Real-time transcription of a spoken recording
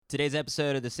Today's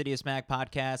episode of the City of Smack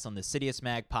podcast on the City of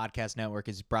Smack podcast network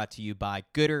is brought to you by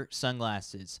Goodr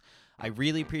Sunglasses. I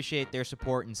really appreciate their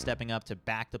support in stepping up to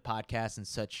back the podcast in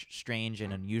such strange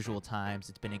and unusual times.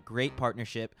 It's been a great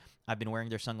partnership. I've been wearing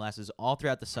their sunglasses all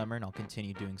throughout the summer, and I'll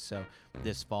continue doing so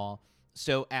this fall.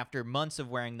 So after months of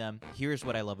wearing them, here's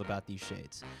what I love about these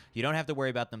shades. You don't have to worry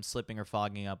about them slipping or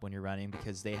fogging up when you're running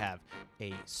because they have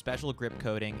a special grip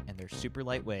coating and they're super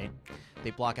lightweight.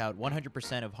 They block out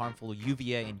 100% of harmful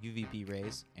UVA and UVB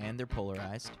rays, and they're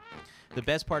polarized. The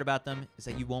best part about them is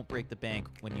that you won't break the bank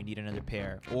when you need another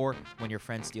pair or when your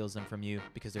friend steals them from you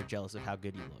because they're jealous of how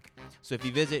good you look. So if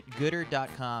you visit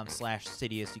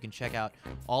goodr.com/Sidious, you can check out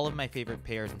all of my favorite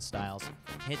pairs and styles.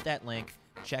 Hit that link,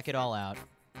 check it all out.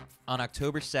 On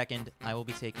October 2nd, I will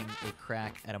be taking a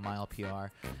crack at a mile PR,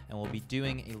 and we'll be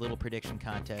doing a little prediction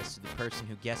contest to the person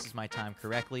who guesses my time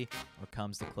correctly or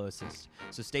comes the closest.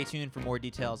 So stay tuned for more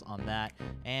details on that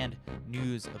and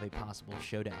news of a possible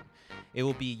showdown. It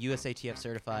will be USATF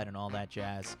certified and all that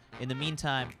jazz. In the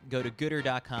meantime, go to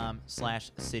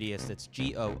goodr.com/Sidious. That's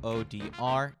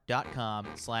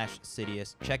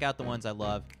GOODR.com/Sidious. Check out the ones I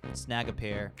love, snag a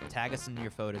pair, tag us in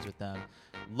your photos with them.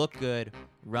 Look good,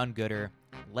 run gooder.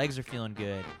 Legs are feeling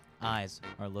good. Eyes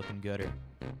are looking gooder.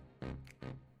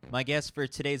 My guest for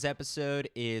today's episode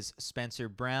is Spencer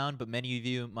Brown, but many of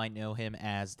you might know him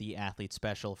as the Athlete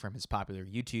Special from his popular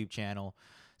YouTube channel.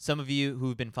 Some of you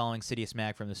who've been following City of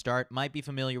Smack from the start might be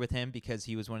familiar with him because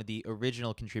he was one of the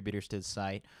original contributors to the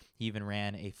site. He even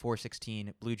ran a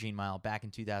 4:16 Blue Jean Mile back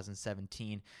in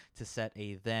 2017 to set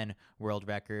a then world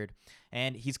record.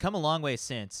 And he's come a long way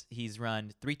since. He's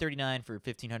run 3:39 for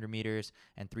 1,500 meters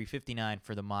and 3:59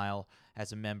 for the mile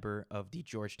as a member of the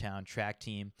Georgetown track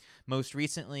team. Most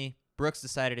recently, Brooks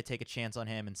decided to take a chance on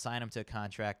him and sign him to a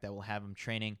contract that will have him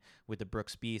training with the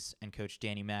Brooks Beasts and Coach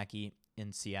Danny Mackey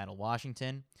in Seattle,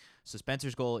 Washington. So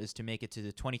Spencer's goal is to make it to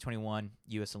the 2021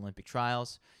 U.S. Olympic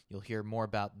trials. You'll hear more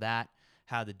about that,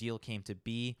 how the deal came to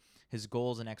be, his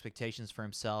goals and expectations for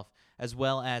himself, as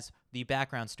well as the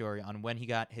background story on when he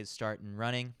got his start in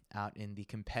running out in the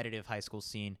competitive high school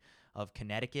scene of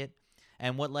Connecticut,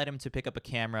 and what led him to pick up a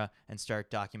camera and start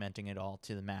documenting it all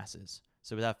to the masses.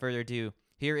 So without further ado,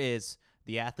 here is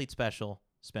the Athlete Special,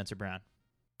 Spencer Brown.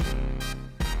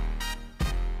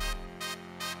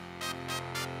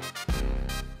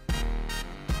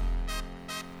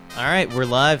 All right, we're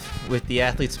live with the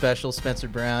Athlete Special, Spencer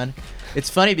Brown. It's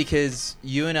funny because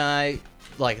you and I,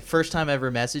 the first time I ever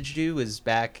messaged you was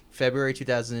back February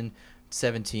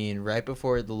 2017, right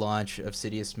before the launch of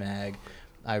City of Smag.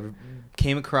 I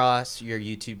came across your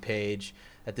YouTube page.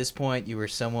 At this point, you were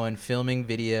someone filming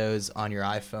videos on your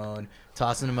iPhone,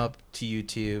 tossing them up to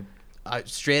YouTube,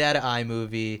 straight out of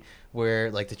iMovie,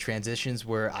 where the transitions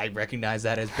were, I recognize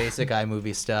that as basic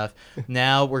iMovie stuff.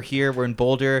 Now we're here, we're in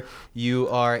Boulder. You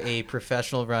are a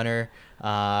professional runner.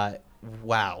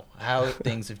 Wow, how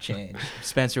things have changed.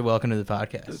 Spencer, welcome to the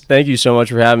podcast. Thank you so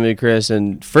much for having me, Chris.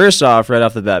 And first off, right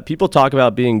off the bat, people talk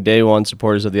about being day one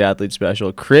supporters of the Athlete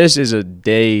Special. Chris is a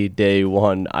day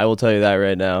one. I will tell you that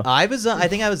right now. I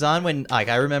think I was on when,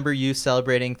 I remember you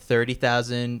celebrating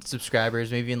 30,000 subscribers,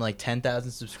 maybe even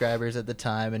 10,000 subscribers at the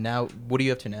time. And now, what are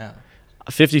you up to now?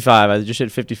 55. I just hit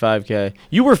 55K.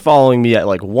 You were following me at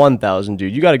 1,000,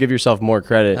 dude. You got to give yourself more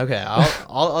credit. Okay,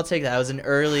 I'll take that. I was an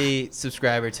early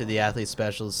subscriber to the Athlete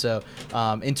Specials. So,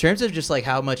 in terms of just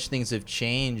how much things have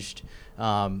changed,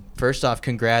 first off,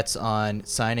 congrats on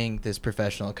signing this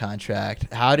professional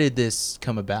contract. How did this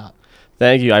come about?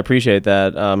 Thank you. I appreciate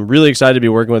that. I'm really excited to be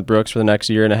working with Brooks for the next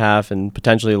year and a half and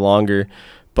potentially longer.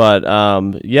 But,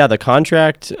 the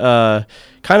contract,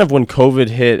 kind of when COVID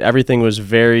hit, everything was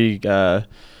very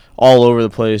all over the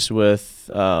place with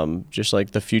just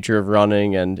the future of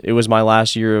running. And it was my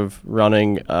last year of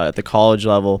running at the college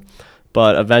level.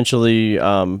 But eventually,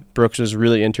 Brooks was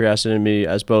really interested in me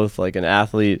as both an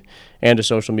athlete and a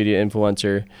social media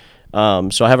influencer.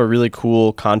 So I have a really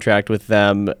cool contract with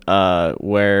them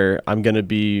where I'm going to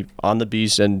be on the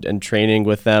beast and training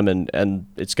with them. And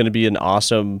it's going to be an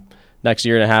awesome next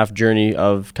year and a half journey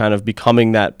of kind of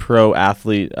becoming that pro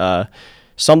athlete,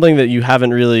 something that you haven't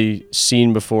really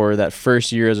seen before, that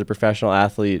first year as a professional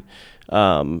athlete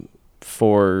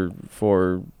for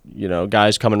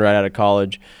guys coming right out of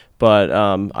college. But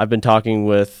I've been talking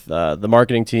with the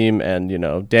marketing team,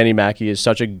 and Danny Mackey is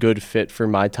such a good fit for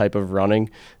my type of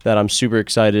running that I'm super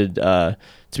excited to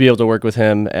be able to work with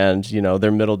him and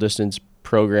their middle distance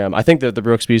program. I think that the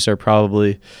Brooks Beasts are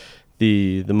probably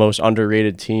the most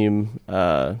underrated team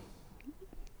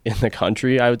in the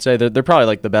country. I would say they're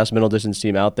probably the best middle distance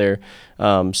team out there.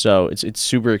 So it's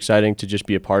super exciting to just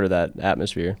be a part of that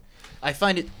atmosphere. I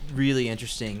find it really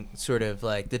interesting, sort of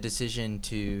like the decision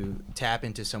to tap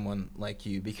into someone like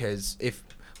you, because if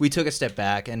we took a step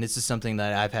back, and this is something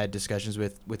that I've had discussions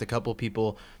with a couple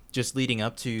people just leading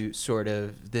up to sort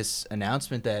of this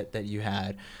announcement that you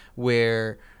had,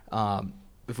 where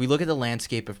if we look at the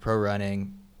landscape of pro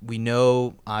running, we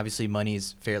know obviously money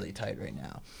is fairly tight right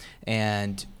now.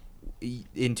 And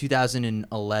in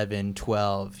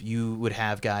 2011-12, you would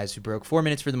have guys who broke 4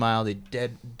 minutes for the mile. They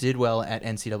did well at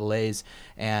NCAAs,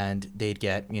 and they'd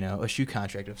get, a shoe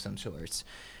contract of some sorts.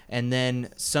 And then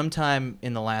sometime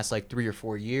in the last 3 or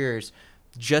 4 years,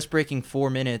 just breaking 4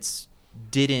 minutes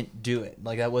didn't do it.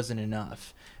 That wasn't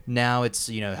enough. Now it's,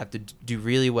 have to do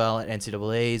really well at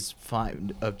NCAAs,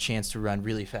 find a chance to run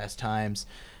really fast times.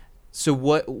 So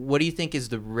what do you think is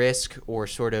the risk, or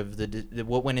sort of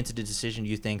what went into the decision,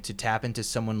 you think, to tap into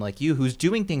someone like you who's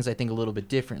doing things, I think, a little bit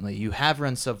differently? You have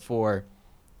run sub 4.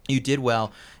 You did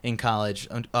well in college.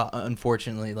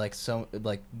 Unfortunately,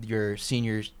 your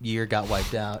senior year got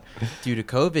wiped out due to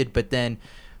COVID. But then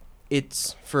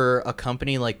it's for a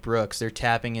company like Brooks, they're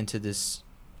tapping into this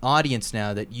audience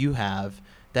now that you have,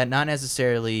 that not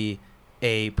necessarily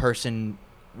a person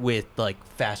with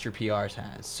faster PRs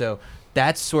has. So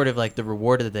that's sort of the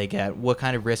reward that they get. What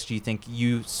kind of risk do you think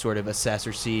you sort of assess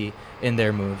or see in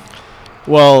their move?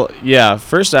 Well, yeah,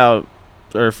 first off,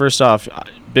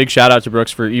 big shout out to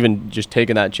Brooks for even just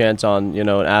taking that chance on, an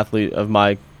athlete of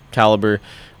my caliber.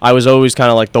 I was always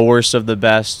kind of the worst of the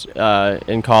best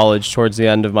in college towards the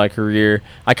end of my career.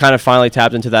 I kind of finally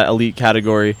tapped into that elite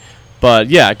category. But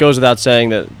yeah, it goes without saying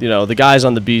that, the guys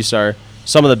on the beast are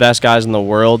some of the best guys in the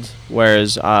world,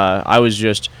 whereas I was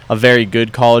just a very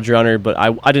good college runner, but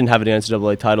I didn't have any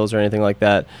NCAA titles or anything like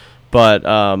that. But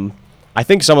I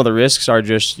think some of the risks are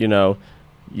just, the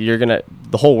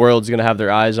whole world's going to have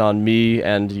their eyes on me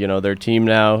and, their team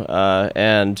now,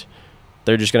 and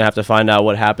they're just going to have to find out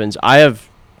what happens. I have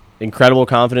incredible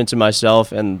confidence in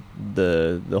myself and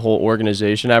the whole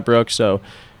organization at Brooks, so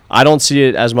I don't see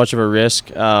it as much of a risk.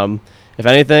 If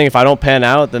anything, if I don't pan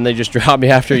out, then they just drop me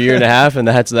after a year and a half, and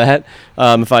that's that.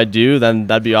 If I do, then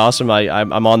that'd be awesome.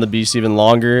 I'm on the beast even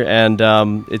longer, and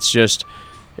it's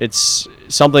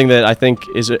something that I think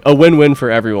is a win-win for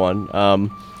everyone.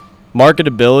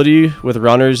 Marketability with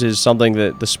runners is something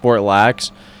that the sport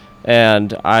lacks,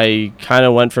 and I kind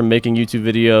of went from making YouTube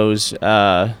videos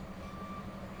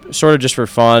sort of just for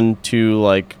fun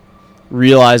to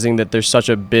realizing that there's such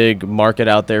a big market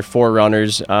out there for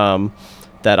runners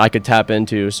that I could tap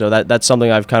into. So that's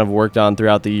something I've kind of worked on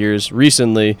throughout the years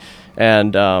recently,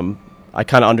 and I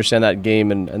kind of understand that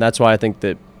game, and that's why I think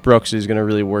that Brooks is going to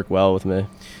really work well with me.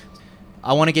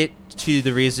 I want to get to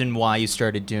the reason why you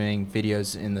started doing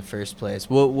videos in the first place.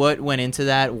 What went into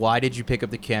that? Why did you pick up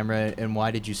the camera, and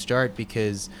why did you start?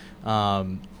 Because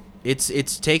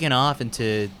it's taken off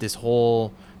into this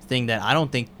whole thing that I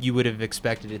don't think you would have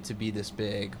expected it to be this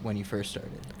big when you first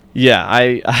started. Yeah,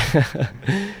 I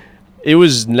it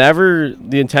was never,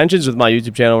 the intentions with my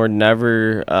YouTube channel were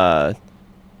never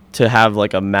to have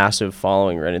a massive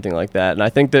following or anything like that. And I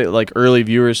think that early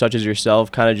viewers such as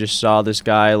yourself kind of just saw this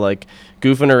guy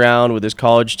goofing around with his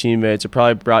college teammates. It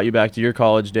probably brought you back to your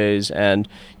college days and,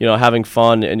 having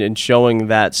fun and showing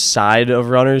that side of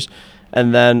runners.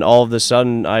 And then all of a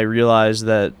sudden I realized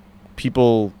that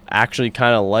people actually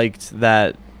kind of liked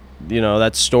that,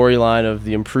 that storyline of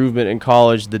the improvement in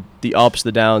college, the ups,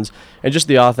 the downs, and just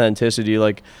the authenticity.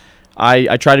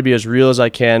 I try to be as real as I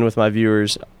can with my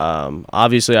viewers.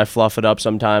 Obviously, I fluff it up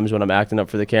sometimes when I'm acting up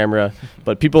for the camera,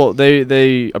 but people,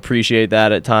 they appreciate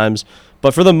that at times.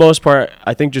 But for the most part,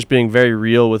 I think just being very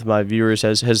real with my viewers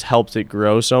has helped it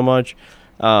grow so much.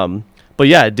 But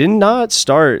yeah, it did not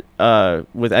start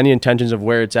with any intentions of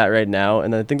where it's at right now.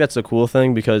 And I think that's the cool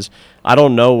thing, because I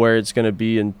don't know where it's going to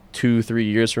be in 2-3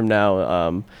 years from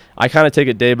now. I kind of take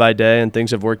it day by day, and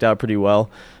things have worked out pretty well.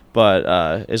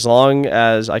 But as long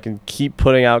as I can keep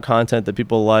putting out content that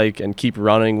people like and keep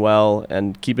running well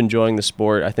and keep enjoying the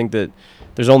sport, I think that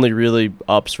there's only really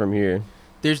ups from here.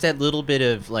 There's that little bit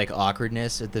of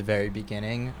awkwardness at the very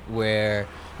beginning where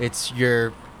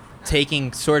you're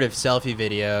taking sort of selfie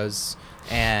videos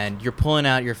and you're pulling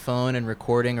out your phone and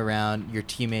recording around your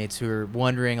teammates who are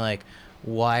wondering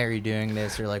why are you doing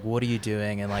this, or what are you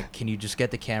doing, and can you just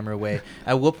get the camera away?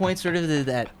 At what point sort of did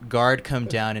that guard come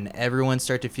down and everyone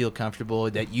start to feel comfortable,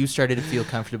 that you started to feel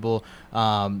comfortable?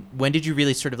 When did you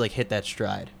really sort of hit that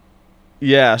stride?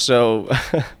 Yeah, so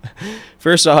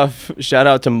first off, shout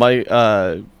out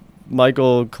to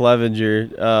Michael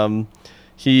Clevenger.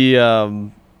 He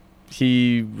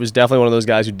was definitely one of those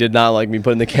guys who did not like me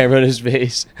putting the camera in his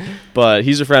face, but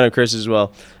he's a friend of Chris as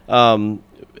well.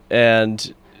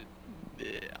 And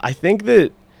I think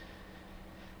that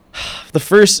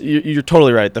you're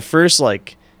totally right. The first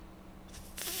like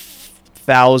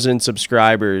 1,000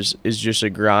 subscribers is just a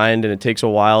grind, and it takes a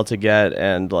while to get,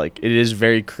 and like it is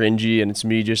very cringy, and it's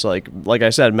me just like I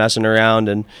said, messing around,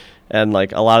 and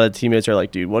like a lot of the teammates are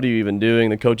like, dude, what are you even doing?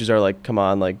 The coaches are like, come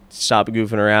on, like stop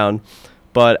goofing around.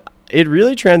 But it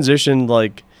really transitioned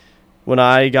like when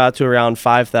I got to around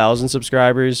 5,000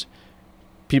 subscribers,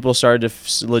 people started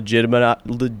to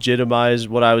legitimize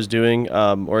what I was doing,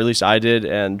 or at least I did.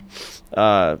 And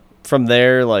from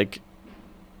there, like,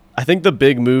 I think the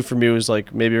big move for me was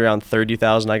like maybe around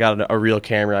 30,000. I got a real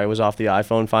camera. I was off the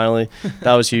iPhone finally.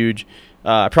 That was huge.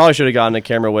 I probably should have gotten a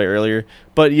camera way earlier.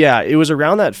 But yeah, it was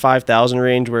around that 5,000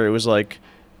 range where it was like,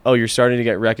 oh, you're starting to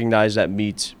get recognized at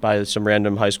meets by some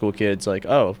random high school kids. Like,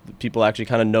 oh, people actually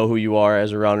kind of know who you are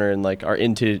as a runner and like are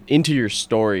into your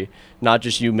story, not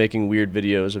just you making weird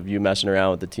videos of you messing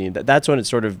around with the team. That's when it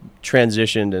sort of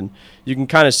transitioned, and you can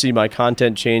kind of see my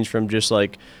content change from just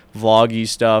like vloggy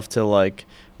stuff to like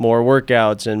more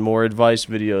workouts and more advice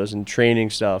videos and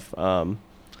training stuff.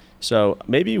 So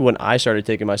maybe when I started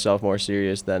taking myself more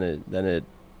serious, then it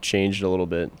changed a little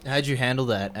bit. How'd you handle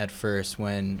that at first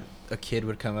when a kid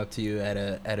would come up to you at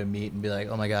a meet and be like,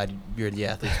 "Oh my God, you're the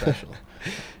athlete special"?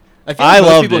 I feel like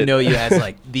most people know you as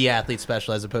like the athlete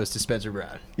special as opposed to Spencer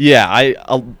Brown. Yeah,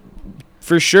 I'll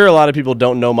for sure a lot of people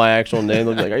don't know my actual name.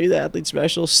 They'll be like, "Are you the athlete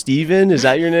special? Steven? Is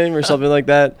that your name?" or something like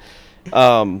that.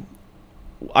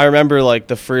 I remember like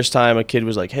the first time a kid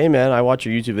was like, "Hey man, I watch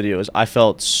your YouTube videos." I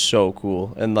felt so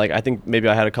cool, and like I think maybe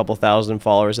I had a couple thousand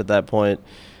followers at that point,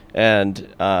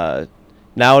 and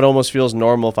now it almost feels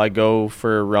normal if I go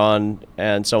for a run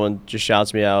and someone just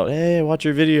shouts me out, "Hey, I watch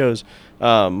your videos."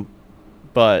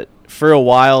 But for a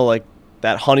while, like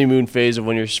that honeymoon phase of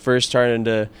when you're first starting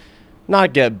to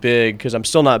not get big, because I'm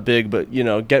still not big, but you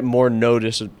know, get more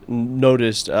noticed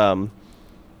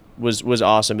was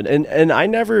awesome. And I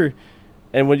never,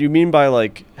 and what you mean by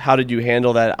like how did you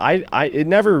handle that? It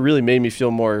never really made me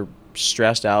feel more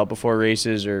stressed out before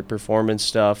races or performance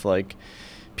stuff. Like,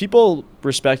 people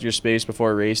respect your space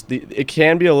before a race. It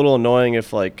can be a little annoying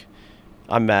if like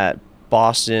I'm at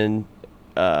Boston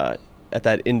at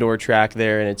that indoor track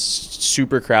there and it's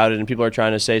super crowded and people are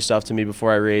trying to say stuff to me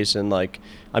before I race, and like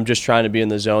I'm just trying to be in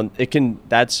the zone.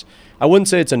 I wouldn't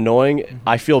say it's annoying. Mm-hmm.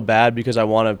 I feel bad because I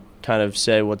want to kind of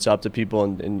say what's up to people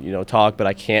and you know, talk, but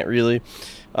I can't really.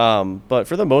 But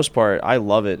for the most part, I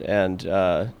love it,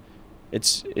 and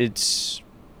it's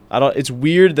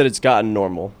weird that it's gotten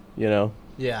normal, you know.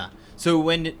 Yeah. So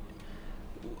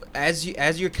as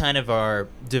you're kind of are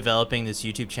developing this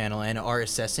YouTube channel and are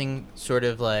assessing sort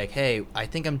of like, hey, I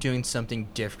think I'm doing something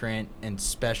different and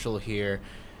special here,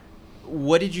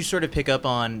 what did you sort of pick up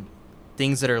on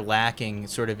things that are lacking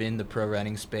sort of in the pro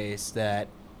running space that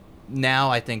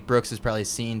now I think Brooks has probably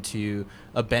seen to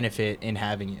a benefit in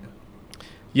having you?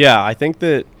 Yeah, I think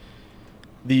that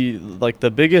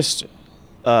the biggest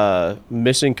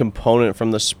missing component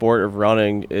from the sport of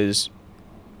running is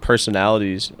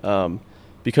personalities,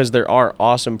 because there are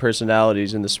awesome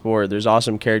personalities in the sport. There's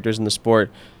awesome characters in the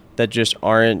sport that just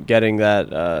aren't getting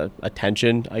that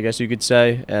attention, I guess you could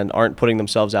say, and aren't putting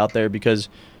themselves out there, because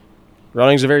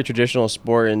running is a very traditional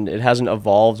sport and it hasn't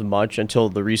evolved much until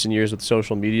the recent years with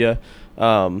social media.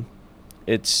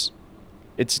 It's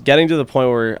getting to the point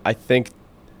where I think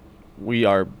we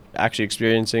are actually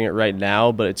experiencing it right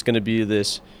now, but it's going to be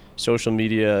this social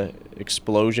media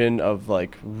explosion of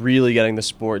like really getting the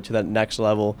sport to that next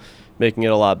level, making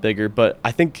it a lot bigger. But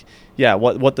I think, yeah,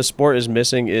 what the sport is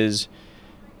missing is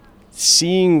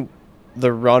seeing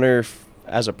the runner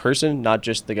as a person, not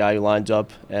just the guy who lines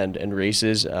up and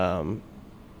races.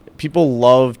 People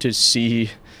love to see.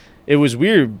 It was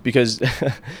weird because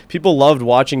people loved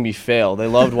watching me fail. They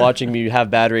loved watching me have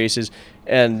bad races,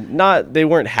 and they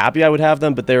weren't happy I would have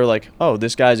them, but they were like, oh,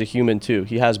 this guy's a human too.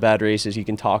 He has bad races. He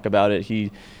can talk about it.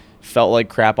 He felt like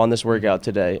crap on this workout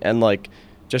today. And like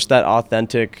just that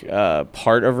authentic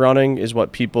part of running is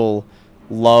what people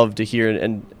love to hear.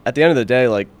 And at the end of the day,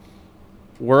 like,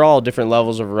 we're all different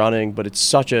levels of running, but it's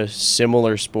such a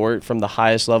similar sport from the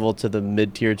highest level to the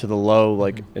mid tier to the low,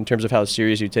 like in terms of how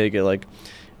serious you take it. Like,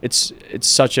 it's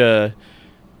such a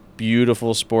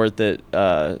beautiful sport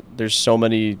that there's so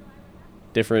many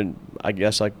different, I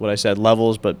guess, like what I said,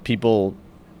 levels, but people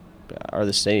are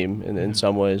the same in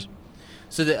some ways.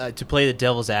 So to play the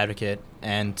devil's advocate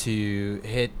and to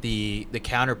hit the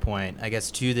counterpoint, I guess,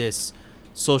 to this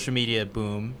social media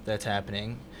boom that's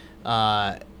happening,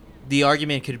 the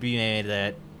argument could be made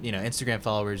that, you know, Instagram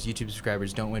followers, YouTube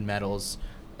subscribers don't win medals,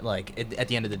 like, at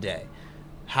the end of the day.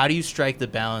 how do you strike the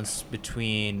balance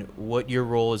between what your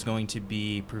role is going to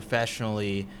be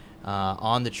professionally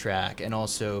on the track and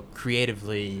also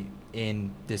creatively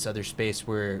in this other space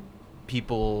where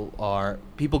people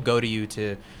go to you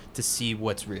to see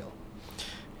what's real?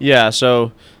 Yeah,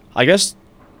 so I guess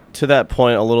to that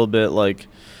point a little bit, like,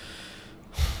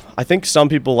 I think some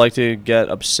people like to get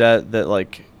upset that,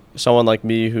 like, someone like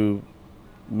me who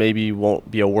maybe won't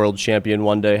be a world champion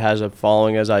one day has a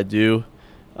following as I do.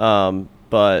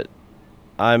 But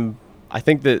I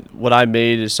think that what I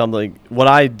made is something, what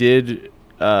I did,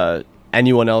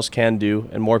 anyone else can do,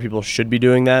 and more people should be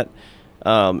doing that.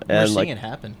 We're And seeing like, it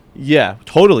happen. yeah,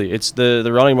 totally. It's the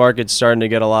running market's starting to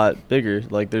get a lot bigger.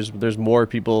 Like, there's more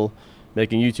people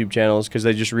making YouTube channels because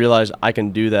they just realize I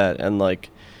can do that. And like,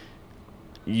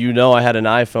 I had an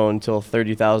iPhone till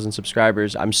 30,000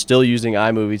 subscribers. I'm still using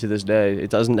iMovie to this day. It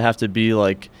doesn't have to be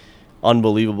like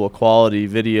unbelievable quality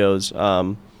videos.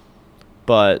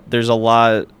 But there's a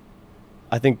lot.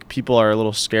 I think people are a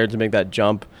little scared to make that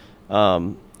jump.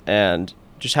 And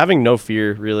just having no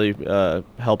fear really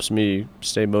helps me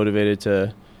stay motivated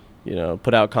to,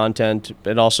 put out content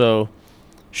and also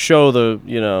show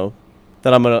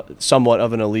that I'm somewhat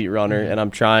of an elite runner, and I'm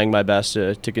trying my best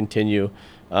to continue.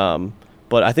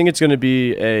 But I think it's going to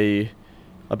be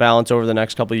a balance over the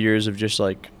next couple of years of just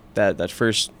like that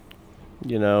first,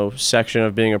 section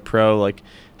of being a pro, like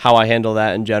how I handle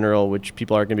that in general, which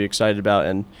people are going to be excited about.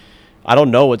 And I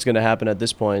don't know what's going to happen at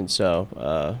this point.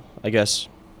 So I guess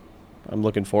I'm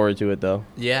looking forward to it, though.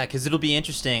 Yeah, because it'll be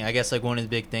interesting. I guess like one of the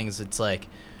big things, it's like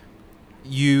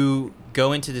you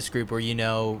go into this group where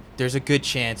there's a good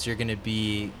chance you're going to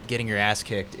be getting your ass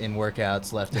kicked in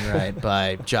workouts left and right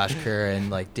by Josh Kerr and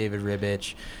like David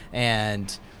Ribich,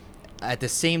 and at the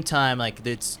same time, like,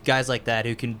 it's guys like that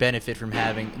who can benefit from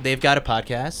they've got a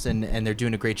podcast and they're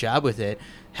doing a great job with it.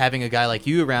 Having a guy like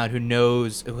you around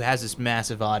who has this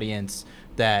massive audience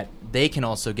that they can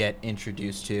also get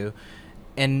introduced to.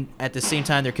 And at the same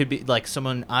time, there could be like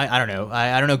someone, I don't know.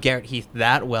 I don't know Garrett Heath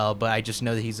that well, but I just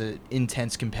know that he's an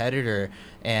intense competitor,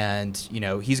 and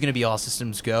he's going to be all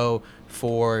systems go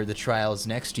for the trials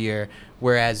next year.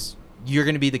 Whereas you're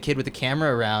going to be the kid with the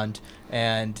camera around,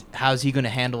 and how's he going to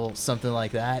handle something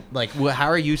like that? Like, how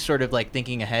are you sort of like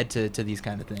thinking ahead to these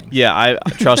kind of things? Yeah,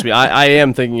 trust me, I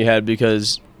am thinking ahead,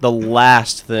 because the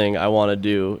last thing I want to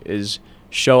do is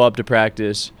show up to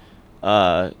practice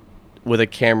with a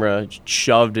camera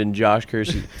shoved in Josh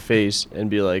Kerr's face and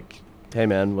be like, hey,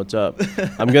 man, what's up?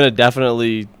 I'm going to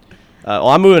definitely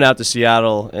I'm moving out to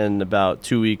Seattle in about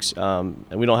 2 weeks, and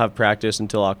we don't have practice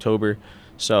until October.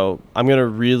 So I'm going to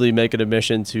really make it a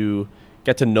mission to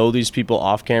get to know these people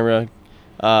off camera.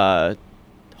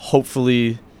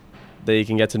 Hopefully they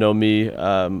can get to know me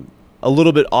a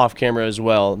little bit off camera as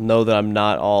well. Know that I'm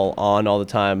not all on all the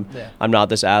time. Yeah. I'm not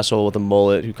this asshole with a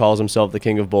mullet who calls himself the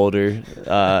King of Boulder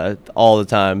all the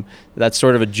time. That's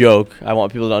sort of a joke. I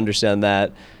want people to understand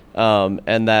that.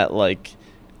 And that, like,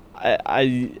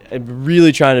 I am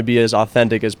really trying to be as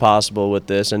authentic as possible with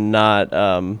this and not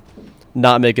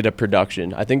make it a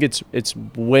production. I think it's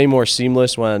way more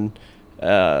seamless when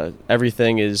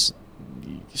everything is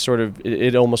sort of,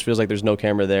 it almost feels like there's no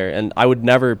camera there. And I would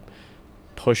never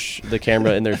push the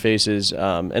camera in their faces.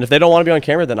 And if they don't want to be on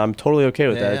camera, then I'm totally okay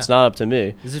with that. Yeah. It's not up to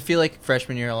me. Does it feel like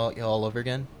freshman year all over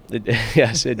again?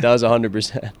 Yes, it does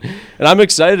 100%. And I'm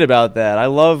excited about that. I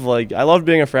love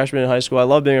being a freshman in high school. I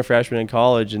love being a freshman in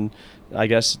college. And I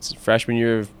guess it's freshman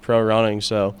year of pro running.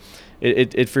 So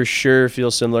it for sure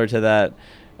feels similar to that.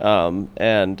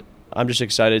 And I'm just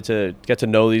excited to get to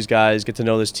know these guys, get to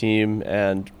know this team,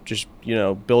 and just,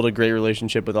 build a great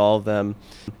relationship with all of them.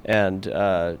 And,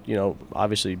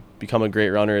 obviously become a great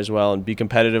runner as well and be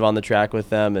competitive on the track with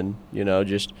them, and,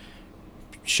 just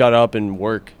shut up and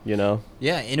work,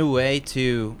 Yeah, in a way,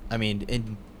 too. I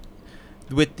mean,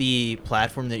 with the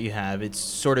platform that you have, it's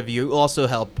sort of, you also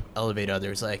help elevate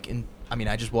others. Like,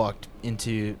 I just walked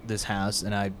into this house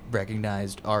and I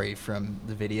recognized Ari from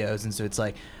the videos, and so it's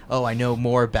like, oh, I know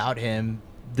more about him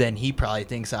than he probably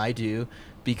thinks I do,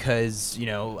 because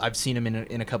I've seen him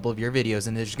in a couple of your videos,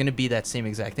 and there's going to be that same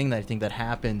exact thing that I think that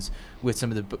happens with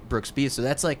some of the Brooks Bees. So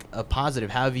that's like a positive.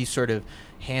 How have you sort of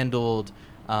handled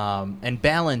and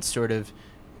balanced sort of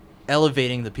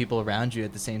elevating the people around you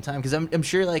at the same time? Because I'm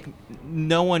sure like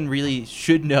no one really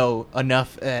should know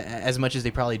enough as much as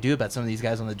they probably do about some of these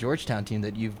guys on the Georgetown team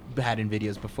that you've had in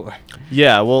videos before.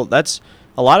 Yeah, well, that's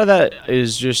a lot of that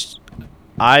is just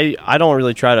I don't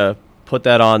really try to put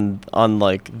that on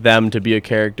like them to be a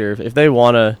character. If they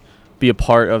want to be a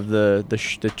part of the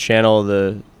channel,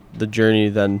 the journey,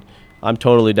 then I'm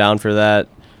totally down for that.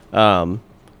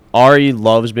 Ari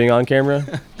loves being on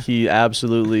camera. He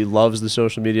absolutely loves the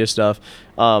social media stuff.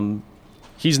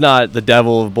 He's not the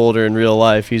devil of Boulder in real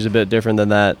life. He's a bit different than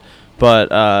that.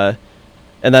 But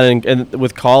and then and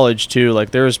with college too,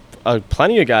 like there was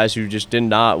plenty of guys who just did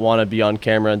not want to be on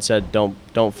camera and said, don't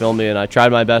film me. And I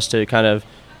tried my best to kind of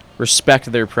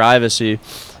respect their privacy.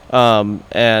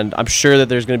 And I'm sure that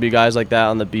there's going to be guys like that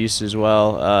on the Beast as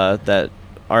well, that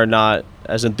are not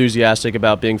as enthusiastic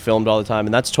about being filmed all the time.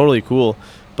 And that's totally cool.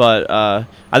 But I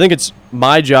think it's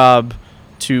my job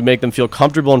to make them feel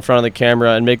comfortable in front of the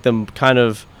camera and make them kind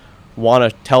of want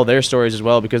to tell their stories as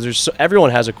well, because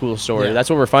everyone has a cool story. Yeah. That's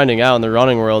what we're finding out in the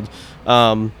running world.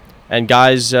 And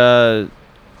guys, I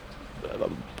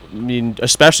mean,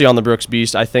 especially on the Brooks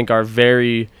Beast, I think are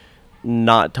very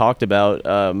not talked about,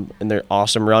 and they're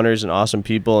awesome runners and awesome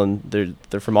people, and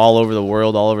they're from all over the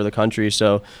world, all over the country.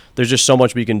 So there's just so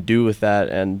much we can do with that,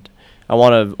 and I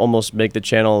want to almost make the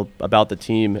channel about the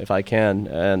team if I can.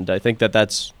 And I think that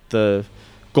that's the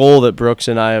goal that Brooks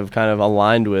and I have kind of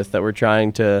aligned with, that we're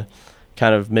trying to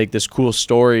kind of make this cool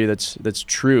story that's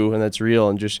true and that's real,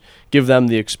 and just give them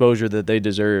the exposure that they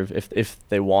deserve if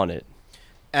they want it.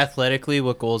 Athletically,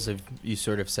 what goals have you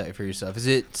sort of set for yourself? Is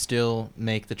it still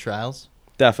make the trials?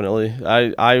 Definitely.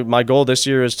 My goal this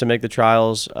year is to make the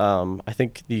trials. I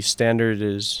think the standard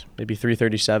is maybe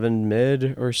 337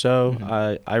 mid or so.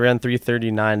 Mm-hmm. I ran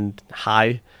 339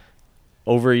 high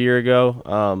over a year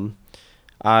ago.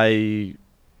 My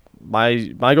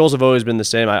goals have always been the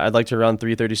same. I'd like to run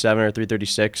 337 or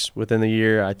 336 within the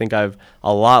year. I think I have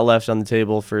a lot left on the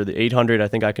table for the 800. I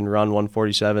think I can run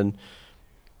 147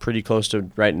 pretty close to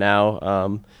right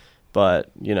now. But,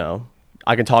 you know,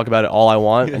 I can talk about it all I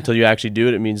want until you actually do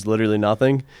it. It means literally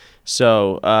nothing.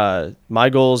 So my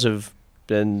goals have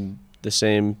been the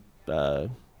same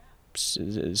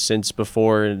since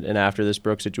before and after this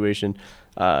Brooks situation.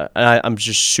 And I'm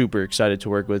just super excited to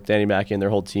work with Danny Mackey and their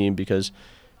whole team, because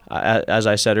as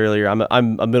I said earlier,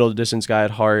 I'm a middle distance guy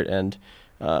at heart, and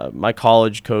my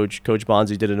college coach, Coach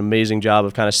Bonzi, did an amazing job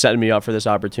of kind of setting me up for this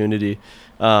opportunity.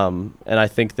 And I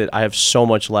think that I have so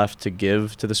much left to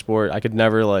give to the sport. I could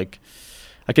never,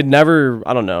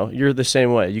 I don't know, you're the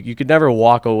same way. You could never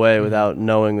walk away without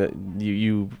knowing that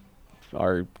you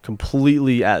are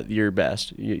completely at your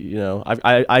best. You know,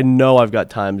 I know I've got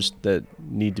times that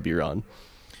need to be run.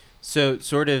 So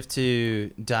sort of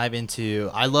to dive into,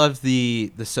 I love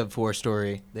the sub 4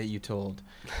 story that you told.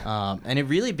 And it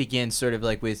really begins sort of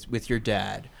like with your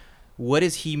dad. What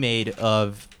has he made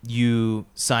of you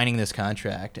signing this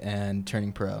contract and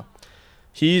turning pro?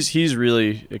 He's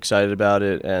really excited about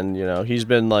it, and you know, he's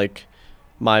been like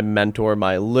my mentor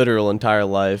my literal entire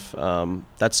life.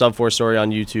 That sub 4 story on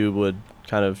YouTube would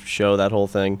kind of show that whole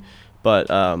thing. But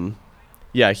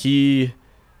yeah, he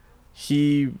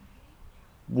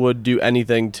would do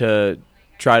anything to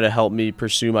try to help me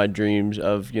pursue my dreams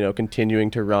of, you know,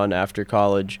 continuing to run after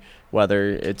college, whether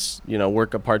it's, you know,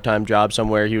 work a part-time job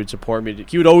somewhere. He would support me.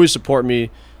 He would always support me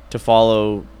to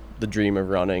follow the dream of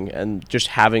running, and just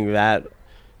having that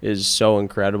is so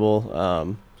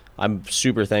incredible. I'm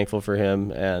super thankful for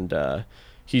him, and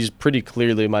he's pretty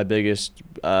clearly my biggest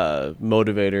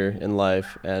motivator in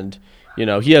life. And you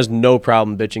know, he has no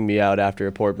problem bitching me out after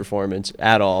a poor performance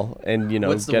at all. And you know,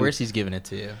 what's the worst he's given it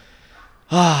to you?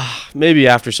 Maybe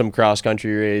after some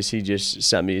cross-country race, he just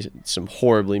sent me some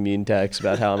horribly mean texts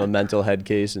about how I'm a mental head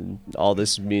case and all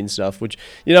this mean stuff, which,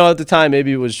 you know, at the time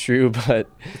maybe it was true, but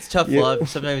it's tough love.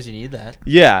 Sometimes you need that.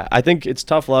 Yeah, I think it's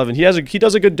tough love, and he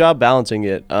does a good job balancing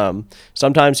it.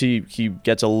 Sometimes he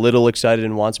gets a little excited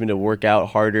and wants me to work out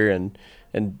harder and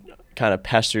kind of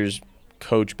pesters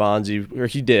Coach Bonzi, or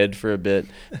he did for a bit,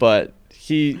 but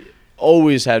he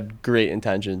always had great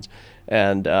intentions,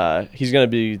 and he's going to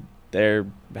be there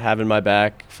having my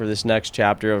back for this next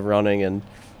chapter of running. And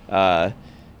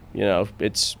you know,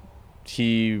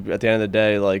 he at the end of the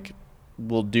day, like,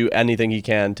 will do anything he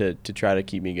can to try to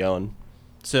keep me going.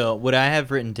 So what I have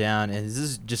written down, and this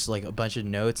is just like a bunch of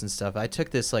notes and stuff. I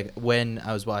took this like when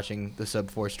I was watching the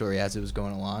sub 4 story as it was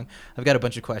going along. I've got a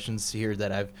bunch of questions here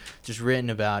that I've just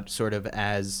written about sort of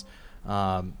as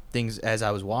things as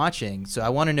I was watching. So I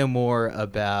want to know more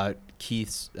about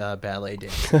Keith's ballet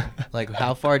dance. Like,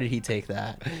 how far did he take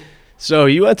that? So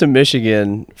he went to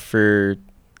Michigan for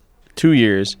 2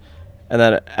 years, and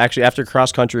then actually after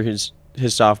cross country his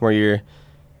sophomore year,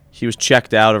 he was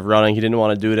checked out of running. He didn't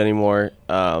want to do it anymore.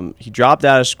 He dropped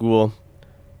out of school,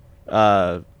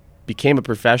 became a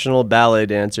professional ballet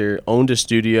dancer, owned a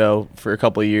studio for a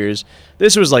couple of years.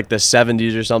 This was like the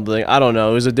 70s or something. I don't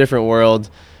know. It was a different world.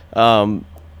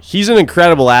 He's an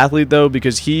incredible athlete, though,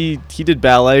 because he did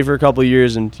ballet for a couple of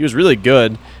years, and he was really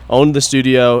good owned the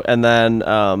studio, and then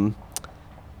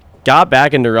got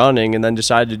back into running, and then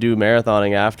decided to do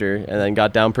marathoning after, and then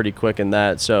got down pretty quick in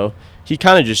that. So he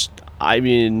kind of just, I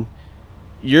mean,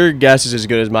 your guess is as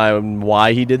good as mine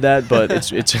why he did that, but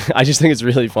it's I just think it's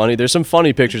really funny. There's some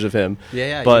funny pictures of him.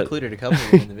 Yeah, but you included a couple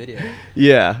of them in the video.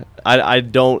 Yeah, I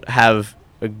don't have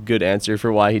a good answer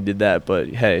for why he did that, but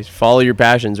hey, follow your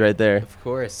passions right there. Of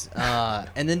course.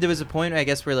 And then there was a point, I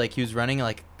guess, where like he was running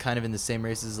like kind of in the same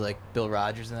races like Bill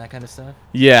Rogers and that kind of stuff.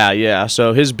 Yeah.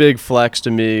 So his big flex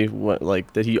to me,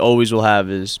 like that he always will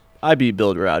have, is I beat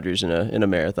Bill Rogers in a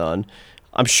marathon.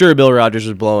 I'm sure Bill Rogers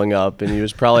was blowing up, and he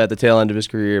was probably at the tail end of his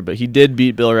career, but he did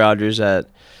beat Bill Rogers at,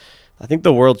 I think,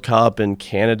 the World Cup in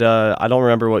Canada. I don't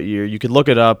remember what year. You could look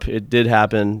it up. It did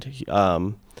happen.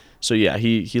 So, yeah,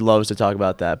 he loves to talk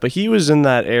about that. But he was in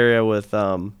that area with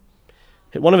one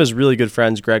of his really good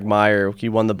friends, Greg Meyer. He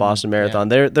won the Boston Marathon.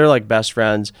 Yeah. They're like best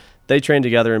friends. They trained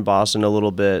together in Boston a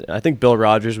little bit. I think Bill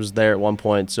Rogers was there at one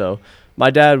point. So my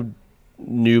dad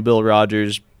knew Bill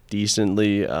Rogers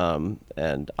decently,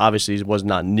 and obviously he was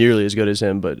not nearly as good as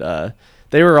him, but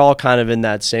they were all kind of in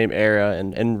that same era,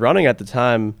 and running at the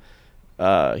time,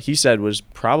 he said, was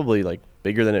probably like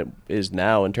bigger than it is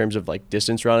now in terms of like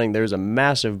distance running. There was a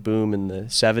massive boom in the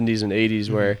 70s and 80s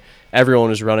where everyone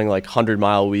was running like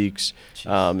 100-mile weeks,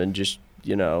 and just,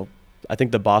 you know, I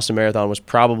think the Boston Marathon was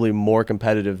probably more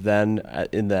competitive then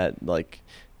in that like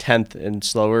 10th and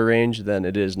slower range than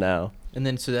it is now. And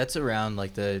then so that's around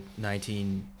like the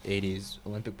 1980s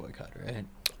Olympic boycott, right?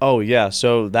 Oh yeah,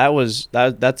 so that's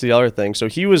the other thing. So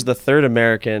he was the third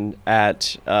American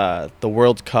at the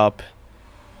World Cup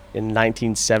in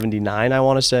 1979, I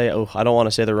want to say. Oh, I don't want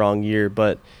to say the wrong year,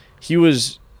 but he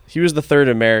was the third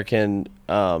American,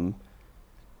 or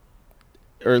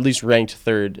at least ranked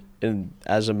third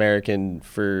as American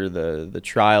for the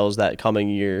trials that coming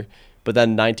year. But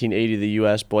then 1980, the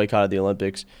U.S. boycotted the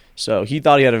Olympics. So he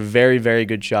thought he had a very, very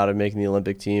good shot of making the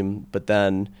Olympic team, but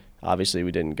then obviously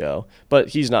we didn't go. But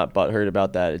he's not butthurt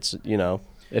about that. It's, you know,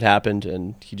 it happened,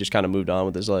 and he just kind of moved on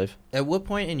with his life. At what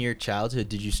point in your childhood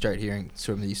did you start hearing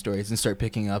some of these stories and start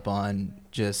picking up on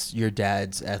just your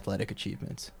dad's athletic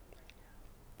achievements?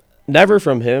 Never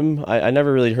from him. I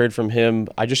never really heard from him.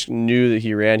 I just knew that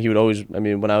he ran. He would always, I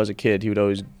mean, when I was a kid, he would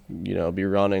always, you know, be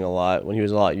running a lot when he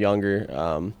was a lot younger.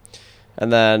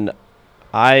 And then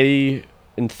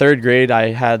in third grade,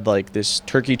 I had like this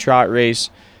turkey trot race,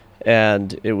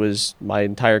 and it was my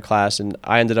entire class, and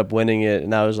I ended up winning it,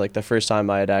 and that was like the first time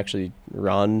I had actually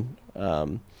run.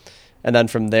 And then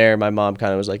from there, my mom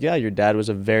kind of was like, yeah, your dad was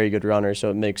a very good runner, so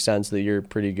it makes sense that you're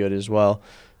pretty good as well.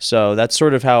 So that's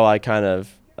sort of how I kind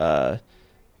of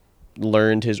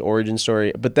learned his origin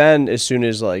story. But then as soon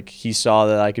as like he saw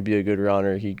that I could be a good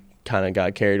runner, he kind of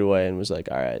got carried away and was like,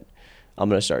 all right, I'm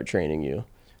going to start training you.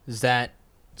 Is that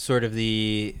sort of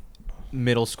the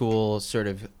middle school, sort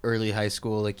of early high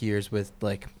school like years with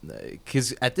like,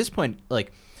 because at this point,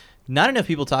 like, not enough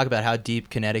people talk about how deep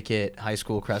Connecticut high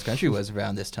school cross country was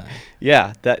around this time.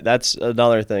 Yeah, that's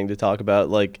another thing to talk about.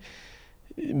 Like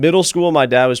middle school, my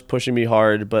dad was pushing me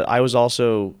hard, but I was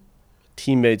also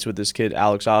teammates with this kid,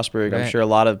 Alex Osberg. Right. I'm sure a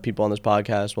lot of people on this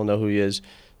podcast will know who he is.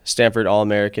 Stanford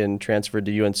All-American, transferred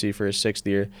to UNC for his 6th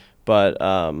year. But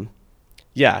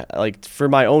yeah, like for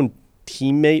my own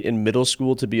teammate in middle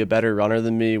school to be a better runner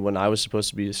than me when I was supposed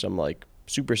to be some like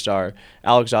superstar,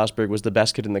 Alex Osberg was the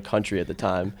best kid in the country at the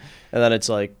time. And then it's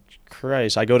like,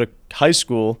 Christ, I go to high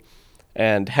school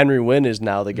and Henry Wynn is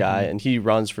now the guy, and he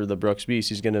runs for the Brooks Beast.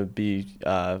 He's going to be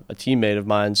a teammate of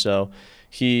mine. So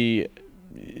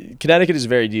Connecticut is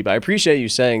very deep. I appreciate you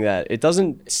saying that. It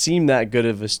doesn't seem that good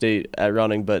of a state at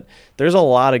running, but there's a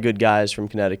lot of good guys from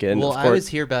Connecticut. And Well, of I course, always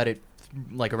hear about it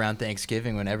like around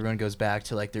Thanksgiving when everyone goes back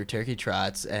to like their turkey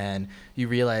trots, and you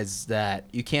realize that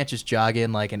you can't just jog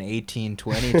in like an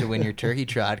 18-20 to win your turkey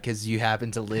trot because you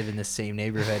happen to live in the same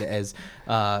neighborhood as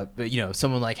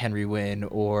someone like Henry Wynn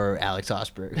or Alex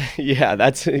Osberg.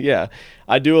 yeah.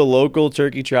 I do a local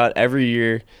turkey trot every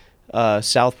year,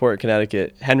 Southport,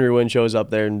 Connecticut. Henry Wynn shows up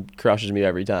there and crushes me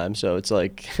every time. So it's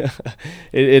like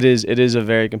it is a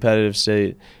very competitive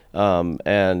state,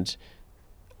 and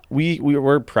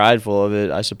we're prideful of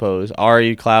it, I suppose.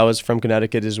 Ari Clow is from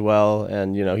Connecticut as well,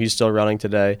 and you know he's still running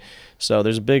today. So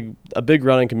there's a big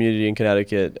running community in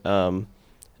Connecticut,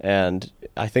 and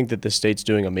I think that the state's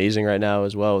doing amazing right now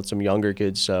as well with some younger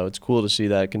kids. So it's cool to see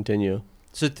that continue.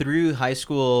 So through high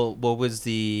school, what was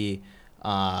the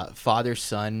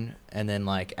father-son and then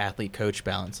like athlete-coach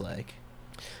balance like?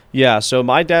 Yeah, so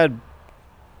my dad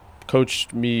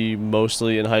coached me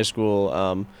mostly in high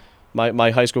school.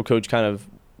 My high school coach kind of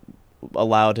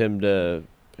allowed him to,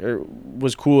 or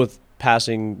was cool with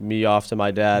passing me off to my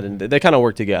dad, and they kind of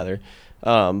work together.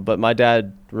 But my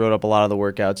dad wrote up a lot of the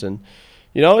workouts, and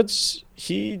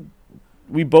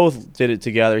we both did it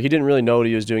together. He didn't really know what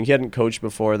he was doing. He hadn't coached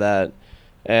before that,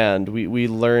 and we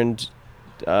learned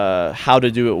how to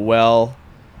do it well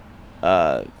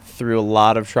through a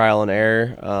lot of trial and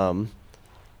error.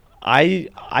 I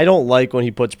don't like when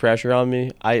he puts pressure on me.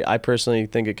 I personally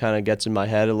think it kind of gets in my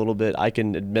head a little bit. I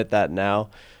can admit that now,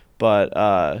 but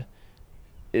I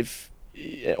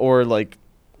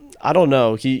don't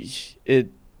know.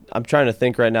 I'm trying to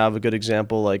think right now of a good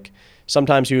example. Like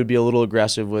sometimes he would be a little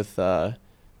aggressive with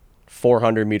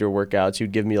 400-meter workouts. He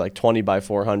would give me like 20 by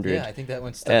 400. Yeah, I think that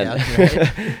one stuck out to me,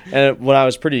 right? And when I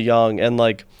was pretty young, and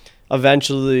like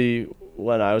eventually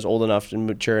when I was old enough and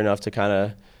mature enough to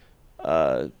kind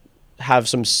of have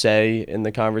some say in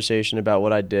the conversation about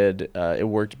what I did, it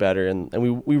worked better, and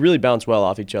we really bounced well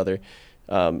off each other.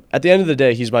 At the end of the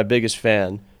day, he's my biggest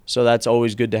fan, so that's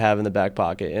always good to have in the back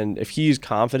pocket. And if he's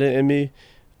confident in me,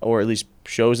 or at least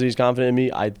shows that he's confident in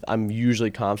me, I'm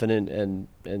usually confident, and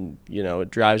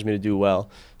it drives me to do well.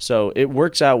 So it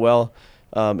works out well.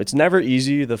 It's never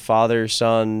easy, the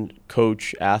father-son,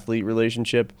 coach-athlete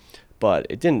relationship, but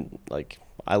it didn't,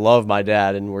 I love my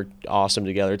dad, and we're awesome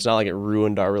together. It's not like it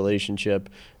ruined our relationship.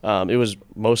 It was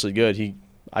mostly good.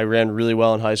 I ran really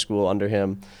well in high school under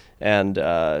him, and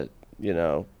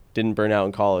didn't burn out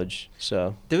in college.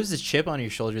 So there was this chip on your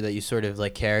shoulder that you sort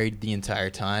of carried the entire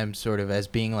time, sort of as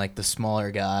being the smaller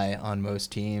guy on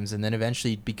most teams, and then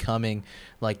eventually becoming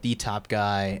the top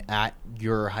guy at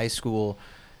your high school.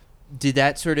 Did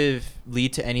that sort of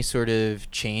lead to any sort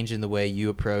of change in the way you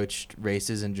approached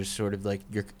races and just sort of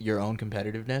your own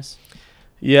competitiveness?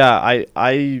 Yeah,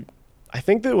 I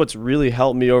think that what's really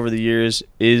helped me over the years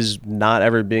is not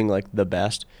ever being the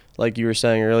best. Like you were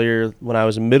saying earlier, when I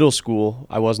was in middle school,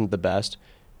 I wasn't the best.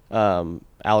 Alex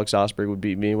Osberg would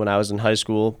beat me. When I was in high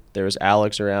school, there was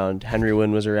Alex around, Henry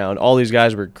Wynn was around. All these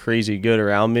guys were crazy good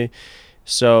around me.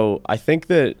 So I think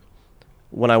that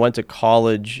when I went to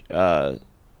college,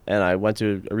 and I went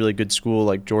to a really good school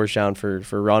like Georgetown for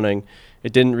running,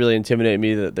 it didn't really intimidate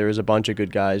me that there was a bunch of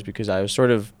good guys, because I was sort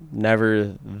of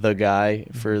never the guy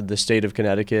for the state of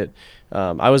Connecticut.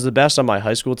 I was the best on my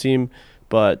high school team,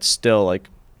 but still,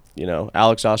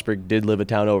 Alex Osberg did live a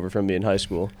town over from me in high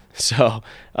school. So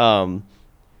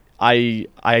I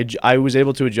was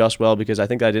able to adjust well because I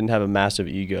think I didn't have a massive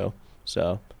ego.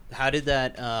 So how did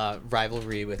that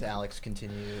rivalry with Alex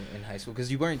continue in high school?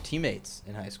 Because you weren't teammates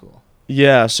in high school.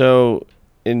 Yeah, so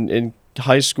in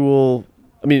high school,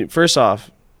 first off,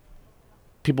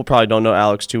 people probably don't know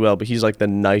Alex too well, but he's the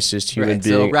nicest human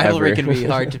being so rivalry ever. Can be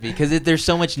hard to be, because there's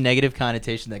so much negative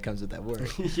connotation that comes with that word.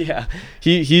 Yeah,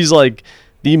 he's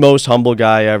the most humble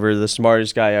guy ever, the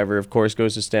smartest guy ever. Of course,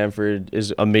 goes to Stanford,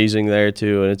 is amazing there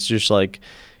too, and it's just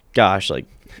gosh,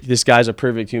 this guy's a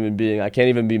perfect human being. I can't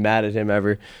even be mad at him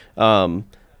ever.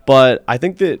 But I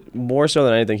think that more so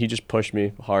than anything, he just pushed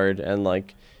me hard, and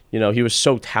he was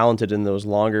so talented in those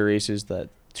longer races, that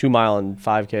 2-mile and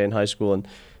 5K in high school, and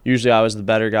usually I was the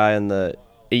better guy in the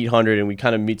 800, and we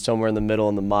kind of meet somewhere in the middle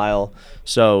in the mile.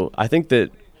 So I think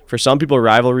that for some people,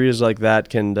 rivalries like that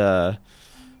can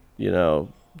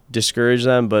discourage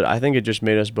them, but I think it just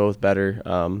made us both better.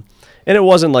 And it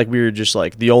wasn't we were just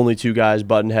the only two guys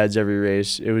button heads every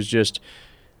race. It was just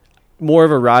more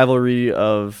of a rivalry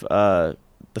of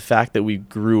the fact that we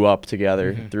grew up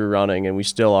together through running, and we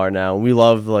still are now. And we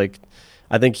love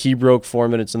I think he broke 4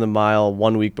 minutes in the mile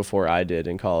 1 week before I did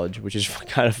in college, which is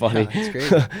kind of funny. Yeah, it's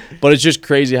crazy. But it's just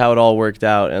crazy how it all worked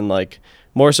out. And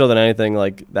more so than anything,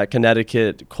 that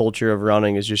Connecticut culture of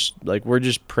running is just we're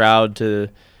just proud to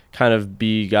kind of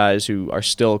be guys who are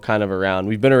still kind of around.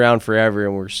 We've been around forever,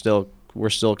 and we're still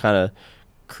kind of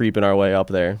creeping our way up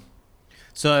there.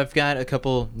 So I've got a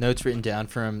couple notes written down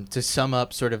to sum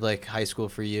up sort of high school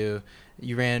for you.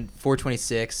 You ran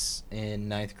 4:26 in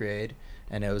 9th grade,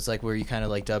 and it was where you kind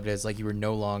of dubbed it as you were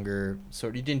no longer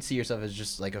you didn't see yourself as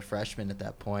just a freshman at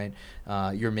that point.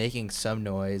 You're making some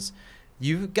noise.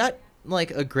 You got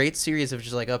a great series of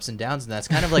just ups and downs, and that's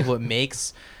kind of what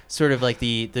makes sort of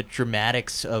the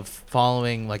dramatics of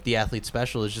following the athlete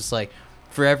special is just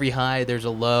for every high there's a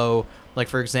low.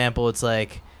 For example, it's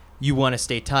you won a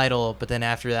state title, but then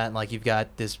after that, you've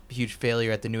got this huge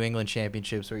failure at the New England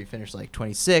Championships where you finished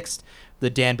 26th. The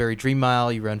Danbury Dream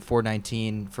Mile, you run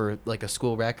 4:19 for a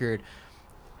school record.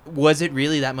 Was it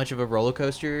really that much of a roller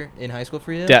coaster in high school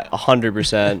for you? Yeah,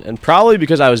 100%. And probably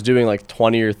because I was doing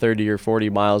 20 or 30 or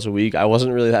 40 miles a week, I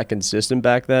wasn't really that consistent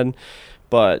back then.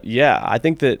 But yeah, I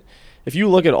think that if you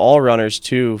look at all runners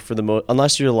too,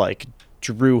 unless you're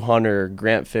Drew Hunter,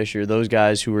 Grant Fisher, those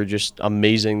guys who were just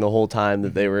amazing the whole time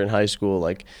that they were in high school.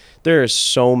 Like, there are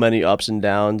so many ups and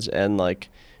downs, and like,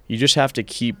 you just have to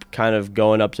keep kind of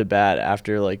going up to bat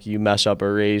after like you mess up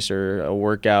a race or a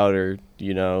workout, or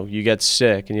you get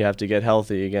sick and you have to get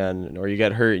healthy again, or you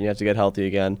get hurt and you have to get healthy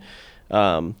again.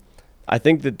 I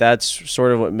think that's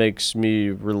sort of what makes me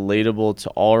relatable to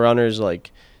all runners.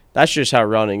 Like, that's just how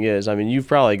running is. I mean, you've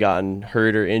probably gotten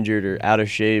hurt or injured or out of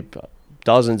shape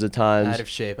dozens of times. Out of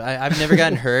shape. I've never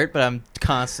gotten hurt, but I'm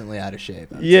constantly out of shape.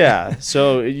 Yeah,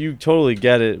 so you totally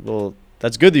get it. Well,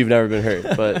 that's good that you've never been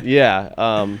hurt, but yeah.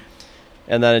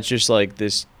 And then it's just like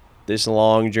this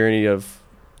long journey of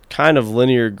kind of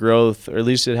linear growth, or at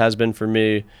least it has been for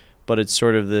me, but it's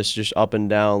sort of this just up and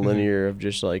down linear of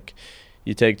just like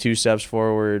you take 2 steps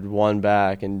forward, 1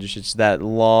 back, and just it's that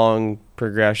long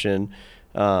progression.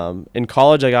 In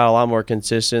college, I got a lot more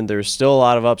consistent. There's still a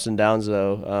lot of ups and downs,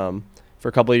 though. For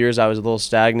a couple of years, I was a little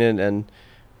stagnant, and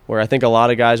where I think a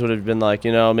lot of guys would have been like,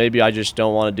 maybe I just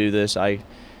don't want to do this. I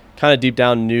kind of deep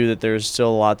down knew that there's still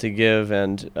a lot to give,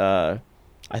 and I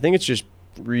think it's just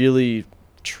really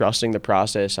trusting the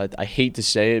process. I hate to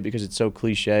say it because it's so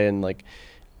cliche, and like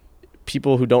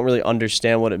people who don't really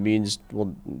understand what it means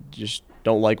will just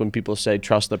don't like when people say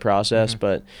trust the process,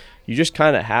 but you just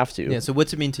kind of have to. Yeah, so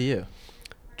what's it mean to you?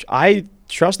 I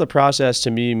trust the process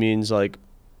to me means like,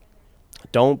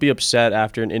 don't be upset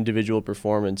after an individual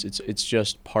performance. It's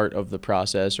just part of the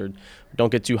process, or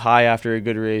don't get too high after a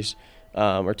good race,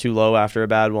 or too low after a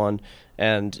bad one.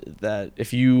 And that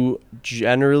if you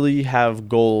generally have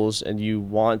goals and you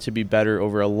want to be better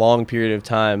over a long period of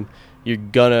time, you're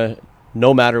gonna,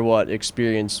 no matter what,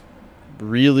 experience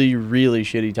really, really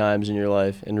shitty times in your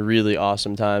life and really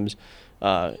awesome times.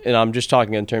 And I'm just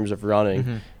talking in terms of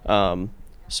running.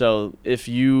 So if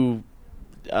you,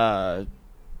 are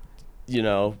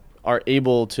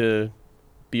able to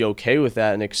be okay with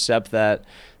that and accept that,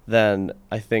 then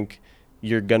I think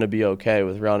you're going to be okay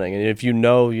with running. And if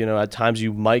at times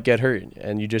you might get hurt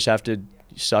and you just have to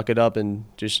suck it up and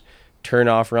just turn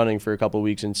off running for a couple of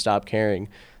weeks and stop caring,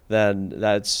 then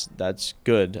that's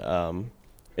good.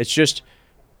 It's just,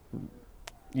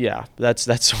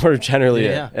 that's sort of generally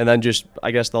it. And then just,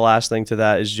 I guess the last thing to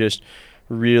that is just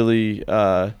really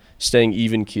staying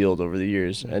even keeled over the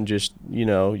years, and just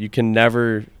you can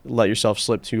never let yourself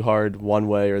slip too hard one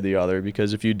way or the other,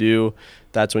 because if you do,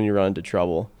 that's when you run into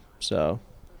trouble. So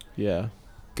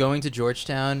Going to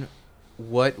Georgetown,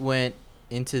 what went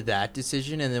into that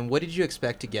decision, and then what did you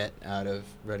expect to get out of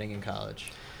running in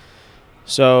college?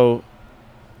 So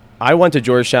I went to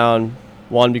Georgetown,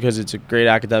 one, because it's a great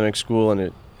academic school and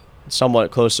it's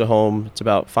somewhat close to home. It's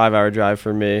about a 5-hour drive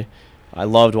for me. I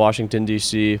loved Washington,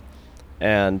 D.C.,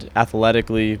 and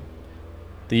athletically,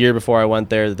 the year before I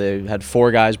went there, they had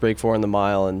 4 guys break 4 in the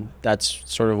mile, and that's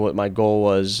sort of what my goal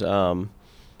was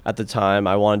at the time.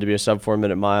 I wanted to be a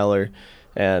sub-4-minute miler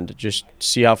and just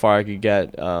see how far I could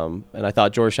get. And I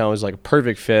thought Georgetown was like a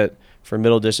perfect fit for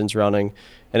middle distance running,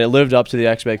 and it lived up to the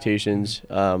expectations.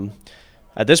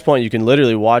 At this point, you can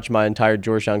literally watch my entire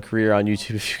Georgetown career on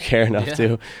YouTube if you care enough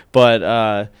to.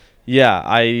 But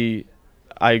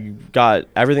I got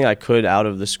everything I could out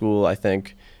of the school, I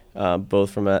think,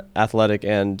 both from an athletic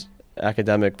and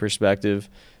academic perspective.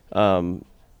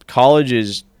 College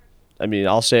is,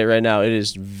 I'll say it right now, it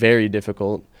is very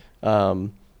difficult to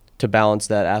balance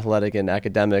that athletic and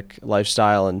academic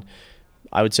lifestyle. And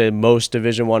I would say most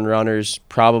Division I runners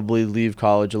probably leave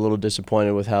college a little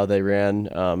disappointed with how they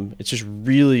ran. It's just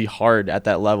really hard at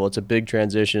that level. It's a big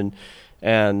transition.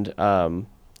 And,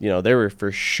 there were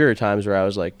for sure times where I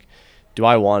was like, do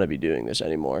I want to be doing this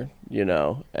anymore?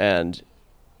 And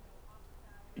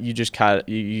you just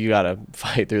you got to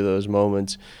fight through those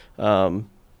moments.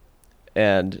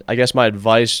 And I guess my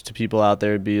advice to people out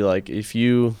there would be like, if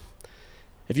you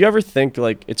ever think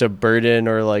like it's a burden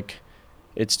or like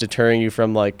it's deterring you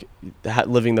from like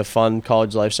living the fun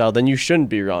college lifestyle, then you shouldn't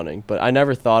be running. But I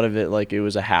never thought of it like it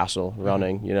was a hassle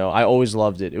running. I always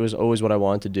loved it. It was always what I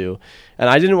wanted to do. And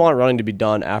I didn't want running to be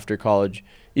done after college,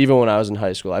 even when I was in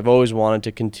high school. I've always wanted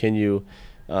to continue.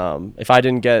 If I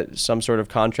didn't get some sort of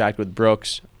contract with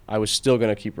Brooks, I was still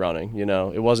going to keep running.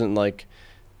 It wasn't like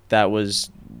that was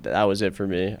it for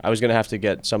me. I was going to have to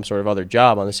get some sort of other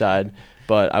job on the side,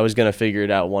 but I was going to figure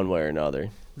it out one way or another.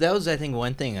 That was, I think,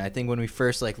 one thing. I think when we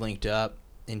first linked up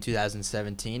in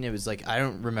 2017, it was like, I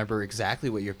don't remember exactly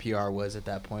what your PR was at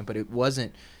that point, but it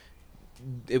wasn't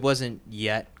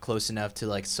yet close enough to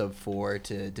like sub 4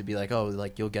 to be like, oh,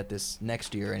 like you'll get this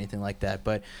next year or anything like that.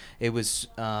 But it was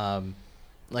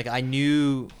like I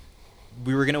knew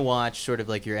we were gonna watch sort of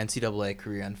like your NCAA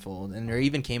career unfold, and there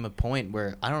even came a point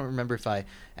where I don't remember if I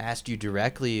asked you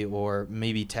directly or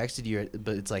maybe texted you,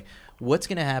 but it's like, what's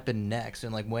gonna happen next,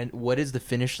 and like what is the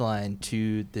finish line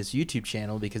to this YouTube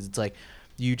channel? Because it's like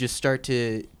you just start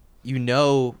to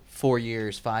 4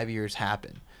 years, 5 years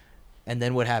happen. And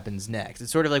then what happens next?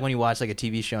 It's sort of like when you watch like a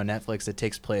TV show on Netflix that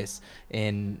takes place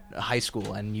in high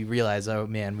school, and you realize, oh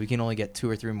man, we can only get 2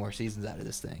 or 3 more seasons out of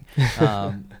this thing.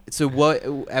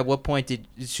 So at what point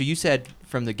so you said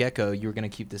from the get-go you were going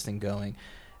to keep this thing going.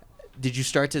 Did you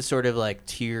start to sort of like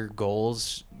tier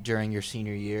goals during your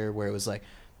senior year where it was like,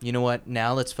 you know what,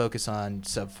 now let's focus on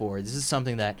sub 4. This is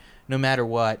something that no matter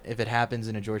what, if it happens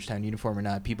in a Georgetown uniform or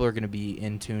not, people are going to be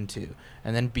in tune to.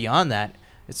 And then beyond that,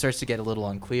 it starts to get a little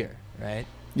unclear, right?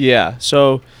 Yeah.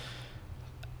 So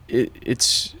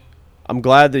it's I'm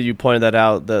glad that you pointed that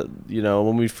out, that, you know,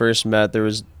 when we first met,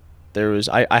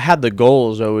 I had the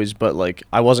goals always, but like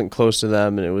I wasn't close to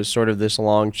them, and it was sort of this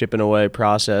long chipping away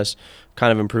process,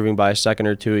 kind of improving by a second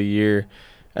or two a year.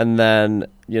 And then,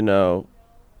 you know,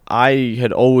 I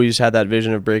had always had that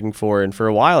vision of breaking 4, and for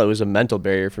a while it was a mental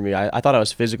barrier for me. I thought I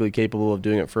was physically capable of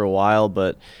doing it for a while,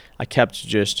 but I kept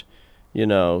just, you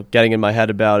know, getting in my head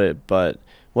about it. But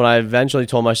when I eventually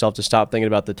told myself to stop thinking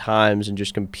about the times and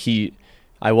just compete,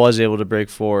 I was able to break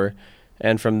 4.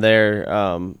 And from there,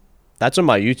 that's when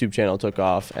my YouTube channel took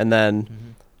off. And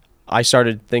then I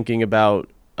started thinking about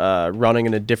running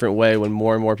in a different way when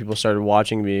more and more people started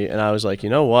watching me. And I was like, you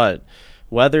know what?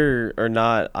 Whether or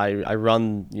not I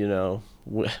run, you know,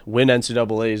 win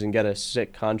NCAAs and get a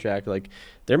sick contract, like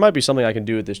there might be something I can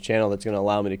do with this channel that's going to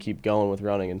allow me to keep going with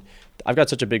running. And I've got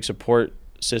such a big support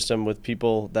system with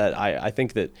people that I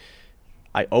think that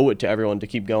I owe it to everyone to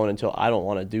keep going until I don't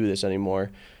want to do this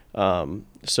anymore.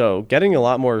 So getting a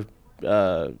lot more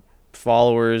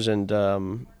followers and,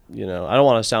 you know, I don't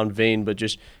want to sound vain, but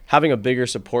just having a bigger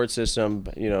support system,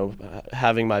 you know,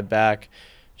 having my back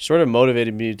sort of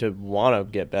motivated me to want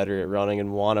to get better at running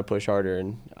and want to push harder.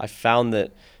 And I found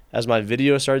that as my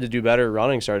videos started to do better,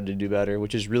 running started to do better,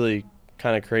 which is really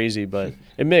kind of crazy, but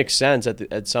it makes sense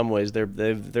at some ways. They're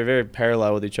very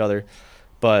parallel with each other.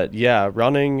 But yeah,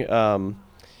 running, I'm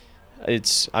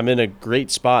in a great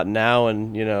spot now,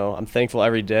 and you know, I'm thankful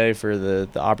every day for the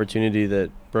opportunity that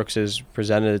Brooks has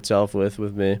presented itself with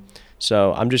me.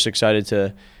 So I'm just excited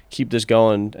to keep this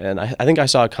going. And I think I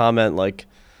saw a comment like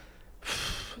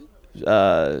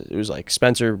it was like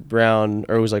Spencer Brown,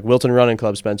 or it was like Wilton Running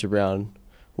Club Spencer Brown,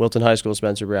 Wilton High School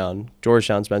Spencer Brown,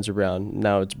 Georgetown Spencer Brown.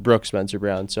 Now it's Brooks Spencer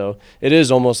Brown. So it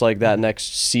is almost like that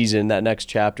next season, that next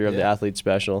chapter of the Athlete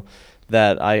Special,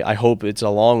 that I hope it's a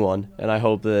long one, and I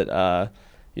hope that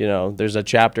you know, there's a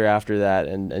chapter after that,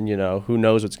 and you know, who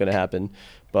knows what's going to happen.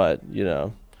 But you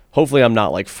know, hopefully I'm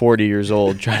not like 40 years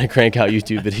old trying to crank out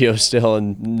YouTube videos still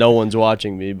and no one's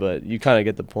watching me, but you kind of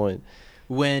get the point.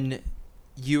 When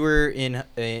you were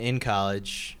in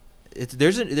college,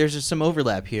 there's some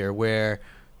overlap here where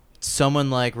someone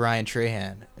like Ryan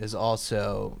Trahan is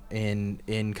also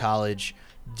in college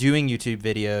doing YouTube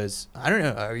videos. I don't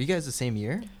know. Are you guys the same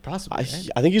year? Possibly. Right?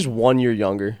 I think he's 1 year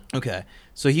younger. Okay.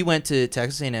 So he went to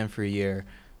Texas A&M for a year,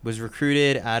 was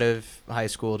recruited out of high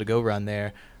school to go run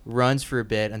there, runs for a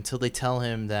bit until they tell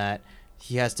him that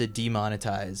he has to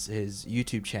demonetize his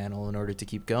YouTube channel in order to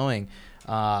keep going.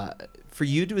 For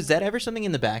you, was that ever something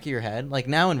in the back of your head? Like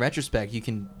now in retrospect, you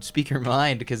can speak your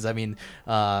mind because, I mean,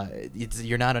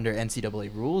 you're not under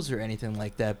NCAA rules or anything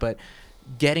like that, but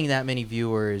getting that many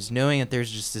viewers, knowing that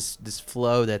there's just this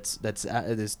flow that's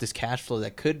this cash flow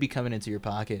that could be coming into your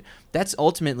pocket, that's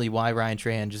ultimately why Ryan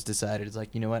Trahan just decided, it's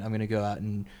like, you know what, I'm going to go out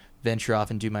and venture off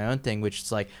and do my own thing, which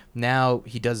is like now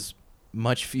he does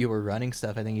much fewer running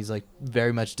stuff. I think he's like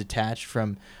very much detached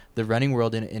from the running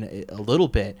world in a little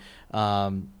bit.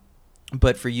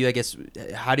 But for you, I guess,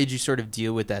 how did you sort of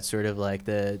deal with that sort of like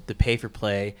the pay for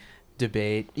play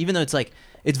debate? Even though it's like,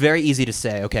 it's very easy to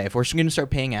say, okay, if we're going to start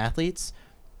paying athletes,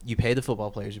 you pay the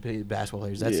football players, you pay the basketball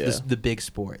players. That's the big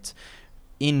sports.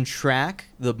 In track,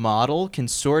 the model can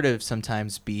sort of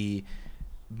sometimes be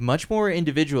much more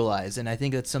individualized, and I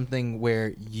think that's something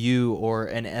where you or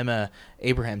an Emma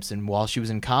Abrahamson, while she was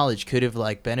in college, could have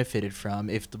like benefited from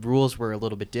if the rules were a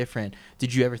little bit different.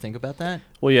 Did you ever think about that?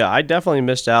 Well, yeah, I definitely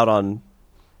missed out on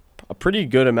a pretty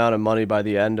good amount of money by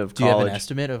the end of college. Do you have an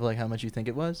estimate of like how much you think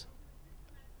it was?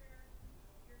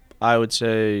 I would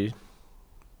say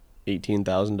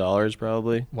 $18,000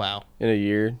 probably. Wow. In a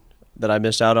year that I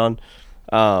missed out on.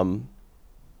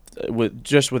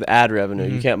 With ad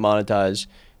revenue, you can't monetize.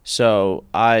 So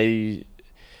I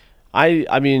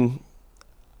mean,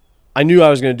 I knew I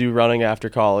was going to do running after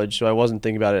college, so I wasn't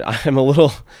thinking about it. I'm a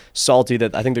little salty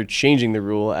that I think they're changing the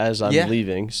rule as I'm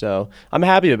leaving. So I'm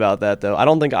happy about that, though. I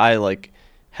don't think I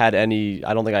I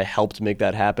don't think I helped make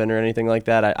that happen or anything like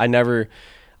that.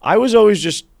 I was always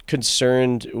just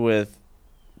concerned with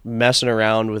messing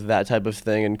around with that type of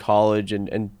thing in college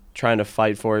and trying to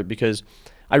fight for it, because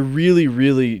I really,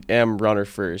 really am runner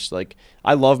first. Like,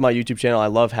 I love my YouTube channel. I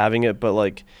love having it, but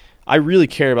like, I really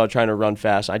care about trying to run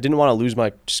fast. I didn't want to lose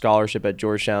my scholarship at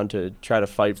Georgetown to try to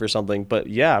fight for something. But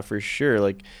yeah, for sure.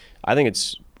 Like, I think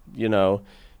it's,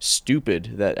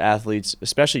 stupid that athletes,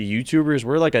 especially YouTubers,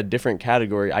 we're like a different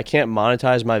category. I can't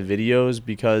monetize my videos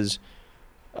because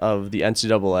of the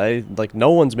NCAA. Like,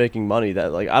 no one's making money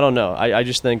that, like, I don't know. I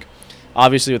just think,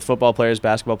 obviously with football players,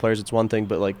 basketball players, it's one thing,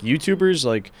 but like YouTubers,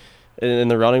 like in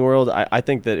the running world, I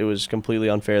think that it was completely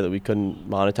unfair that we couldn't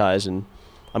monetize, and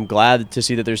I'm glad to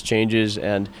see that there's changes.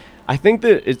 And I think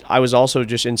that I was also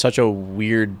just in such a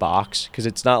weird box, because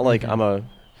it's not like I'm a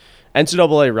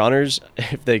NCAA runners.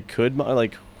 If they could,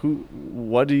 like,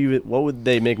 what would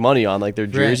they make money on? Like their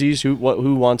jerseys? Right.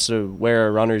 Who wants to wear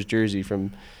a runner's jersey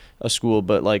from a school?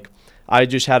 But like, I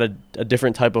just had a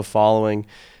different type of following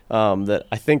that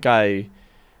I think I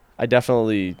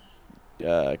definitely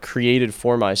created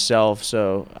for myself.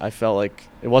 So I felt like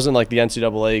it wasn't like the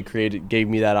NCAA gave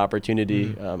me that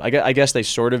opportunity. I guess they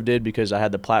sort of did, because I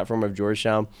had the platform of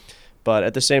Georgetown, but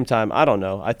at the same time, I don't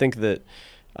know. I think that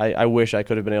I wish I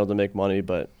could have been able to make money,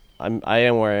 but I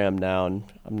am where I am now, and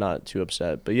I'm not too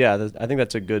upset. But yeah, I think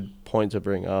that's a good point to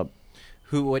bring up.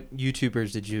 What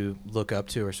YouTubers did you look up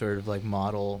to, or sort of like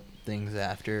model things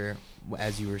after,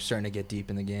 as you were starting to get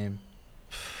deep in the game?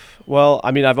 Well,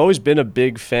 I mean, I've always been a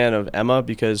big fan of Emma,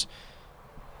 because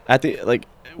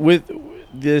with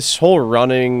this whole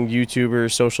running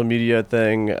YouTuber social media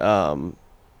thing,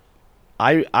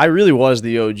 I really was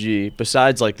the OG.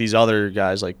 Besides like these other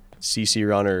guys like CC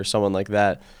Runner or someone like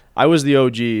that, I was the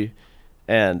OG,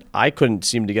 and I couldn't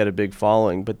seem to get a big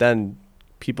following. But then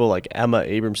people like Emma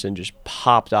Abramson just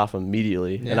popped off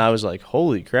immediately, and I was like,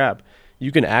 holy crap,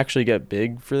 you can actually get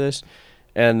big for this.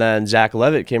 And then Zach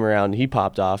Levitt came around, and he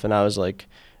popped off, and I was like,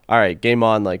 all right, game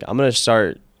on. Like, I'm going to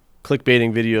start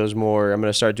clickbaiting videos more. I'm going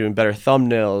to start doing better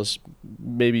thumbnails,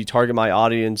 maybe target my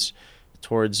audience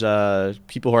towards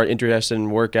people who are interested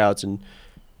in workouts, and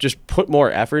just put more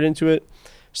effort into it.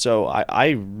 So I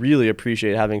really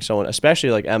appreciate having someone,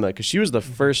 especially like Emma, because she was the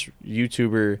first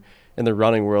YouTuber in the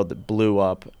running world that blew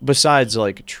up, besides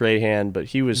like Trahan, but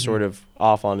he was sort of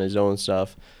off on his own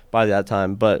stuff by that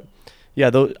time. But yeah,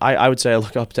 I would say I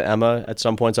look up to Emma. At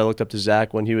some points I looked up to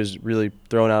Zach when he was really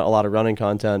throwing out a lot of running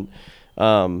content.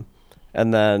 And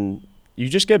then you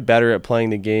just get better at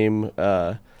playing the game.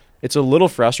 It's a little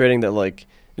frustrating that, like,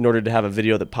 in order to have a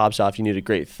video that pops off, you need a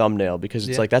great thumbnail, because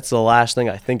it's like, that's the last thing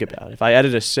I think about. If I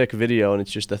edit a sick video and it's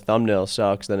just the thumbnail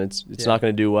sucks, then it's not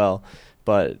going to do well.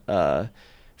 But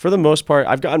for the most part,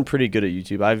 I've gotten pretty good at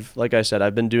YouTube. Like I said,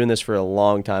 I've been doing this for a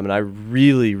long time, and I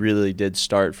really, really did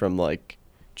start from like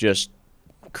just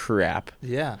crap.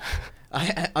 Yeah.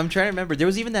 I'm trying to remember. There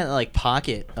was even that like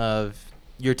pocket of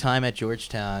your time at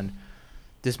Georgetown.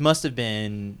 This must have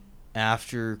been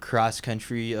after cross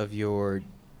country of your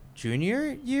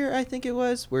junior year, I think it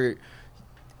was, where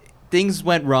things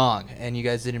went wrong and you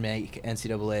guys didn't make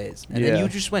NCAAs, and then you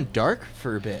just went dark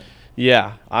for a bit.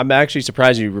 Yeah, I'm actually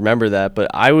surprised you remember that, but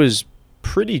I was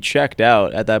pretty checked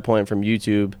out at that point from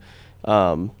YouTube.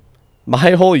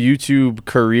 My whole YouTube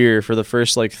career for the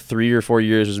first like 3 or 4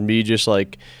 years was me just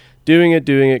like doing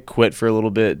it, quit for a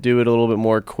little bit, do it a little bit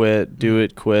more, quit, do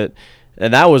it, quit.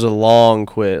 And that was a long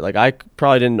quit. Like, I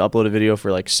probably didn't upload a video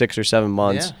for like 6 or 7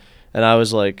 months. Yeah. And I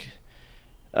was like,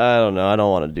 I don't know, I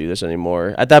don't want to do this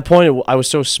anymore. At that point, I was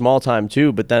so small time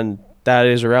too, but then that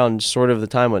is around sort of the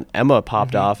time when Emma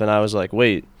popped off, and I was like,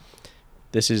 wait,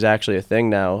 this is actually a thing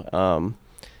now.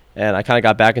 And I kind of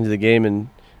got back into the game, and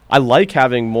I like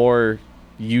having more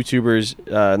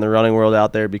YouTubers in the running world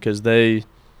out there, because they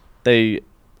at the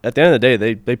end of the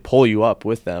day, they pull you up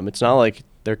with them. It's not like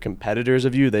they're competitors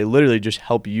of you. They literally just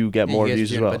help you get more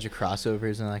views as well. A bunch of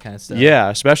crossovers and that kind of stuff. Yeah,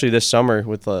 especially this summer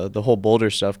with the whole Boulder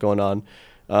stuff going on.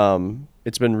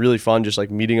 It's been really fun just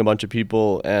like meeting a bunch of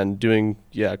people and doing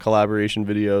collaboration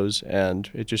videos,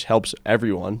 and it just helps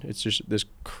everyone. It's just this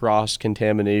cross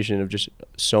contamination of just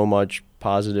so much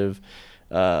positive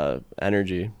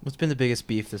energy. What's been the biggest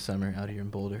beef this summer out here in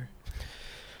Boulder?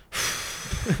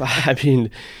 I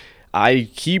mean, I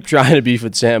keep trying to beef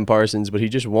with Sam Parsons, but he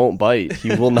just won't bite.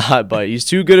 He will not bite. He's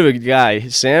too good of a guy.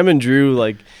 Sam and Drew,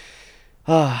 like,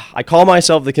 I call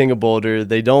myself the king of Boulder.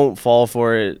 They don't fall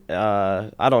for it.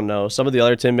 I don't know. Some of the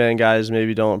other Tin Man guys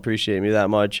maybe don't appreciate me that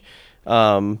much.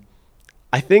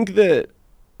 I think that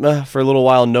for a little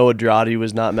while Noah Droddy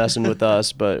was not messing with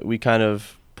us, but we kind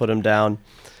of put him down.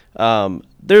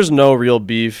 There's no real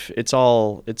beef. It's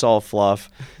all fluff.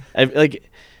 Like,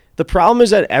 the problem is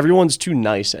that everyone's too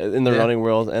nice in the running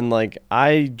world, and like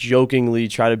I jokingly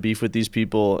try to beef with these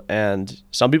people, and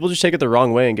some people just take it the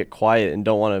wrong way and get quiet and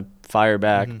don't want to fire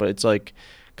back. But it's like,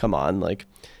 come on, like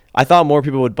I thought more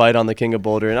people would bite on the King of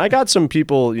Boulder, and I got some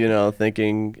people,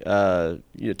 thinking,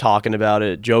 talking about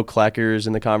it. Joe Klecker's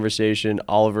in the conversation.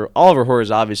 Oliver Hoare is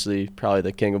obviously probably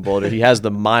the King of Boulder. He has the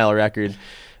mile record.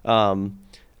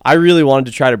 I really wanted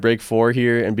to try to break 4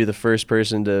 here and be the first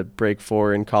person to break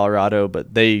 4 in Colorado,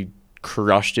 but they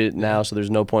crushed it now, so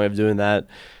there's no point of doing that.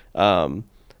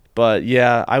 But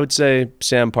yeah, I would say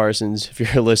Sam Parsons, if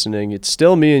you're listening, it's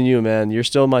still me and you, man. You're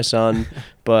still my son.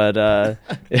 But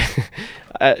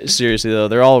seriously though,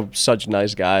 they're all such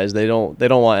nice guys. They don't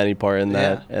want any part in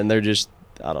that, and they're just,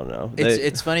 I don't know.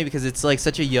 It's funny because it's like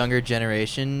such a younger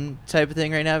generation type of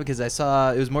thing right now, because I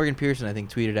saw it was Morgan Pearson, I think,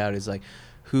 tweeted out, is like,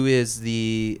 who is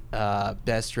the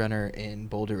best runner in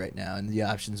Boulder right now? And the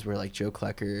options were like Joe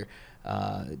Klecker,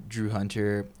 Drew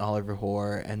Hunter, Oliver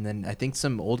Hoare, and then I think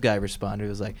some old guy responded. It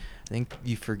was like, I think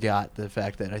you forgot the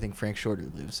fact that I think Frank Shorter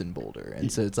lives in Boulder. And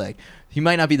so it's like, he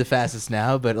might not be the fastest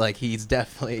now, but like he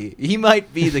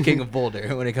might be the King of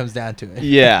Boulder when it comes down to it.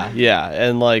 Yeah.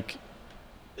 And like,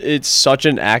 it's such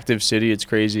an active city. It's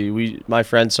crazy. My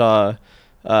friend saw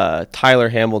Tyler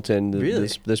Hamilton,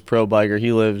 this pro biker.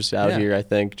 He lives out here, I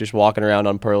think, just walking around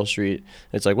on Pearl Street.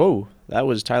 It's like, whoa, that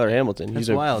was Tyler Hamilton. He's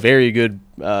a very good,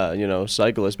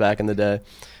 cyclist back in the day.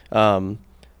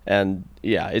 And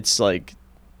yeah, it's like,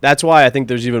 that's why I think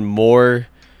there's even more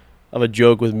of a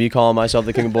joke with me calling myself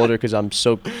the King of Boulder, because I'm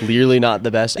so clearly not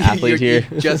the best athlete here.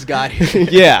 You just got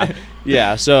here.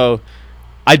 Yeah. So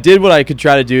I did what I could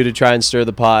try to do to try and stir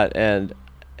the pot, and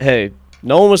hey,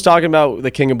 no one was talking about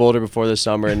the King of Boulder before this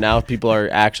summer, and now people are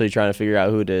actually trying to figure out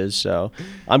who it is. So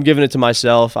I'm giving it to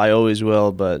myself. I always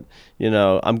will, but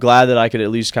I'm glad that I could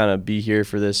at least kind of be here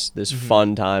for this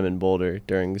fun time in Boulder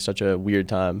during such a weird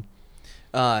time.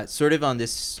 Sort of on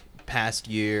this past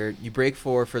year, you break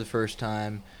 4 for the first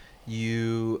time.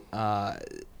 You, I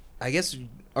guess,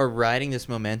 are riding this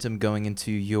momentum going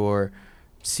into your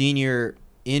senior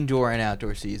indoor and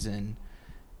outdoor season.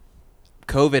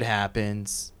 COVID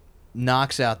happens.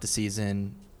 Knocks out the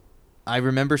season. I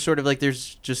remember sort of like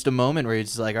there's just a moment where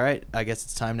it's like, all right, I guess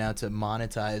it's time now to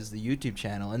monetize the YouTube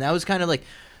channel. And that was kind of like,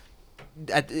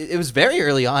 it was very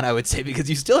early on, I would say, because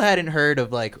you still hadn't heard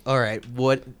of like, all right,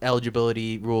 what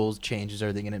eligibility rules changes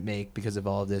are they going to make because of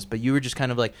all of this? But you were just kind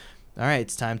of like, all right,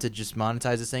 it's time to just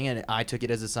monetize this thing. And I took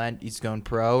it as a sign he's going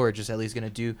pro, or just at least going to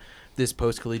do this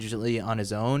post collegiately on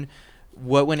his own.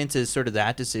 What went into sort of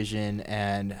that decision,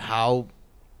 and how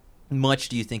much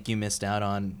do you think you missed out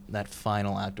on that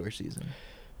final outdoor season?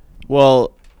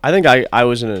 Well, I think I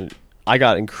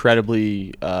got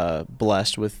incredibly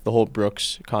blessed with the Holt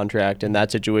Brooks contract and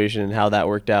that situation and how that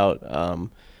worked out.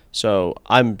 So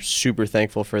I'm super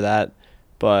thankful for that.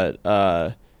 But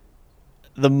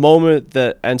the moment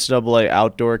that NCAA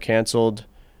outdoor canceled,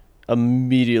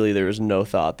 immediately there was no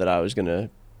thought that I was going to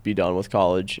be done with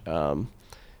college.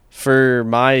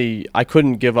 I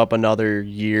couldn't give up another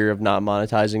year of not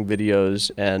monetizing videos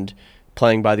and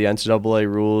playing by the NCAA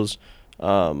rules.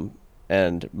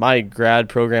 And my grad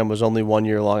program was only 1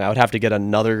 year long. I would have to get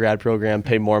another grad program,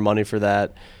 pay more money for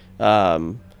that,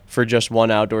 for just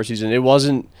one outdoor season.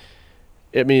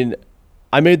 I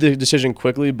made the decision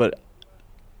quickly, but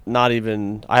I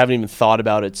haven't even thought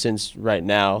about it since right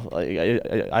now.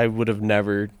 I would have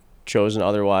never chosen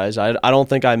otherwise. I don't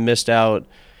think I missed out.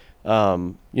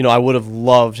 I would have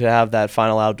loved to have that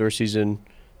final outdoor season,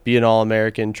 be an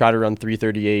All-American, try to run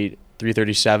 338,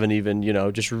 337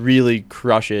 even, just really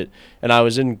crush it. And I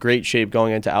was in great shape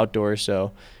going into outdoor,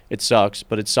 so it sucks,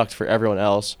 but it sucked for everyone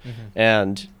else. Mm-hmm.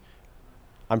 And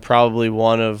I'm probably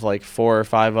one of like 4 or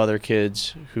 5 other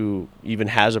kids who even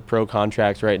has a pro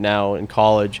contract right now in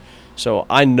college. So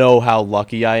I know how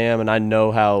lucky I am, and I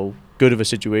know how good of a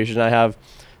situation I have.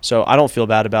 So I don't feel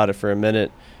bad about it for a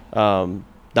minute.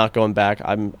 Not going back.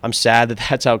 I'm sad that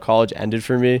that's how college ended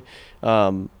for me.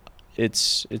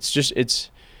 It's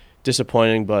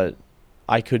disappointing, but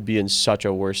I could be in such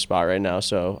a worse spot right now,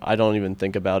 so I don't even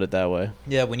think about it that way.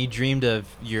 Yeah, when you dreamed of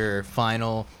your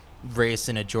final race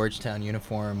in a Georgetown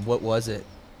uniform, what was it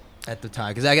at the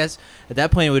time? Because I guess at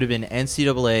that point it would have been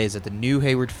NCAAs at the new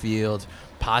Hayward Field,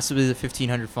 possibly the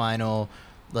 1500 final.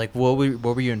 Like, what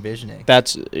were you envisioning?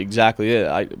 That's exactly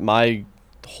it. My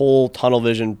whole tunnel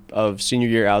vision of senior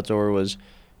year outdoor was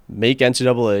make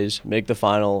NCAAs, make the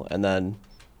final, and then,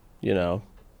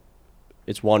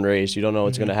 it's one race. You don't know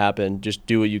what's going to happen. Just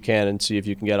do what you can and see if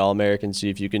you can get All-American,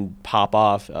 see if you can pop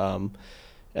off.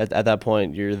 At that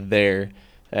point, you're there.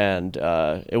 And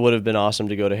it would have been awesome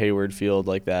to go to Hayward Field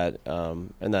like that.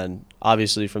 And then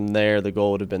obviously from there, the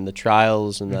goal would have been the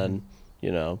trials and then,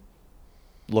 you know,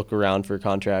 look around for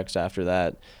contracts after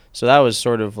that. So that was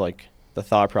sort of like the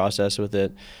thought process with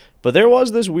it. But there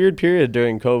was this weird period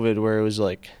during COVID where it was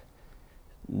like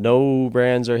no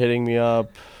brands are hitting me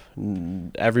up.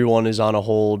 Everyone is on a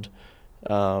hold.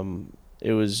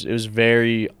 It was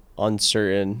very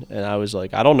uncertain. And I was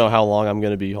like, I don't know how long I'm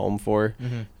going to be home for.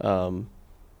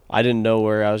 I didn't know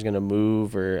where I was going to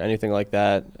move or anything like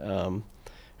that. And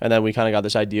then we kind of got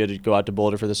this idea to go out to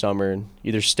Boulder for the summer and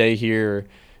either stay here or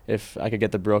if I could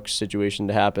get the Brooks situation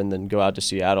to happen, then go out to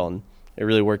Seattle. And it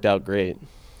really worked out great.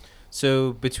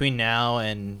 So between now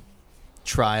and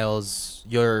trials,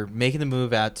 you're making the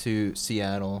move out to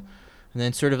Seattle. And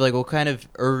then sort of like what kind of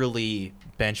early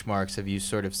benchmarks have you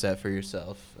sort of set for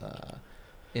yourself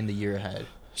in the year ahead?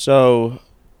 So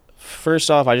first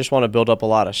off, I just want to build up a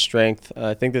lot of strength.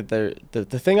 I think that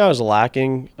the thing I was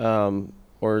lacking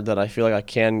or that I feel like I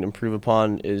can improve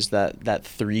upon is that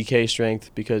 3K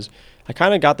strength, because I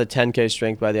kind of got the 10K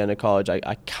strength by the end of college.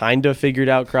 I kind of figured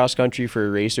out cross country for a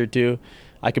race or two.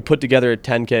 I could put together a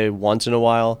 10K once in a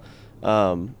while,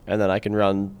 and then I can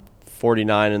run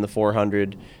 49 in the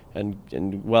 400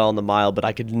 and well in the mile, but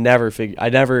I could never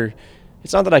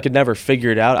it's not that I could never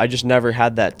figure it out. I just never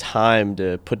had that time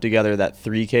to put together that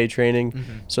 3K training.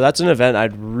 So that's an event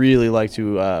I'd really like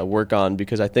to work on,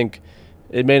 because I think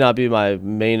it may not be my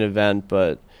main event,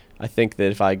 but I think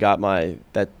that if I got my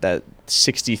that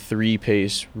 63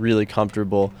 pace really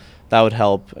comfortable, that would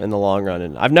help in the long run.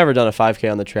 And I've never done a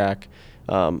 5K on the track.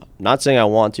 Not saying I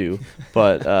want to,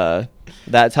 but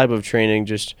that type of training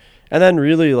just, and then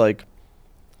really like,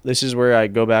 this is where I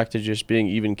go back to just being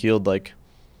even keeled, like,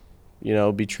 you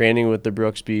know, be training with the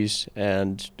Brooksbys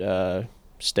and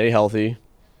stay healthy,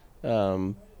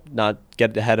 not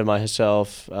get ahead of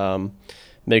myself,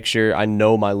 make sure I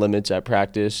know my limits at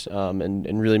practice,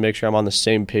 and really make sure I'm on the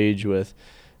same page with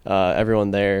everyone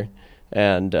there,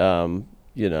 and,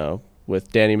 you know,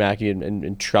 with Danny Mackey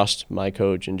and trust my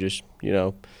coach and just, you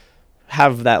know,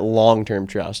 have that long-term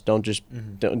trust. Don't just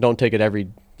don't take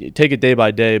it day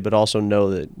by day, but also know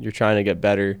that you're trying to get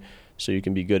better so you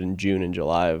can be good in June and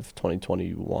July of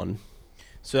 2021.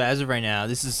 So as of right now,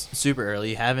 this is super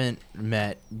early. You haven't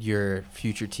met your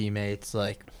future teammates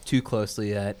like too closely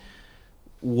yet.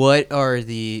 What are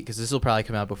because this will probably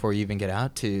come out before you even get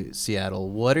out to Seattle,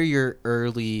 what are your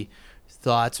early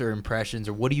thoughts or impressions,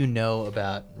 or what do you know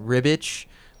about Ribbich?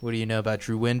 What do you know about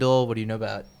Drew Windle? What do you know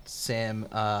about Sam,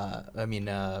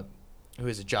 who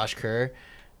is it, Josh Kerr?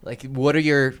 Like, what are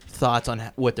your thoughts on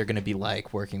what they're going to be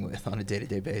like working with on a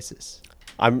day-to-day basis?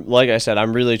 Like I said,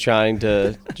 I'm really trying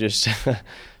to just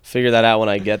figure that out when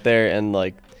I get there, and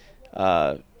like,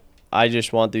 I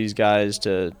just want these guys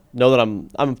to know that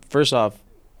I'm first off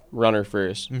runner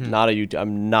first, I'm not a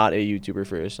YouTuber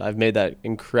first. I've made that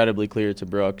incredibly clear to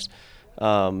Brooks,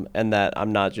 and that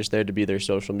I'm not just there to be their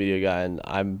social media guy, and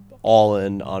I'm all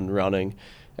in on running.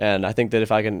 And I think that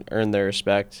if I can earn their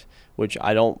respect, which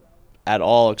I don't at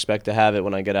all expect to have it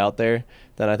when I get out there,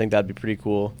 then I think that'd be pretty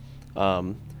cool.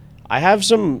 I have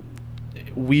some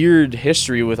weird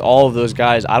history with all of those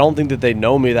guys. I don't think that they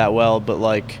know me that well, but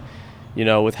like, you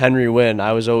know, with Henry Wynn,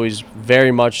 I was always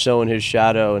very much so in his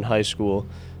shadow in high school.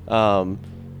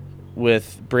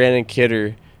 With Brandon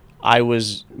Kidder, I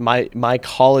was my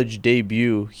college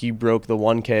debut. He broke the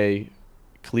 1K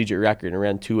collegiate record and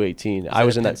ran 2:18. I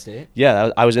was in that. State?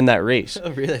 Yeah, I was in that race.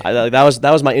 Oh, really? That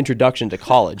was my introduction to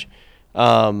college.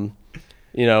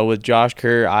 You know, with Josh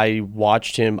Kerr, I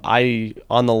watched him.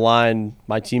 On the line,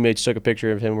 my teammates took a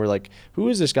picture of him. We're like, who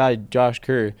is this guy, Josh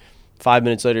Kerr? 5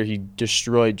 minutes later, he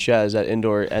destroyed Ches at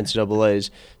indoor NCAAs.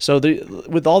 So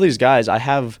with all these guys, I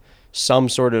have some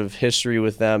sort of history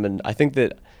with them, and I think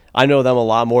that I know them a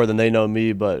lot more than they know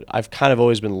me, but I've kind of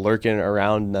always been lurking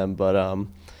around them. But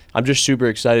I'm just super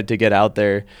excited to get out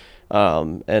there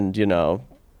and, you know,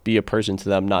 be a person to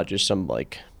them, not just some,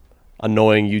 like,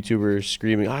 annoying YouTuber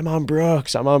screaming, I'm on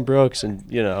Brooks, and,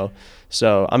 you know.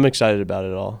 So I'm excited about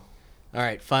it all. All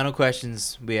right, final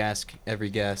questions we ask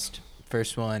every guest.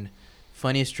 First one,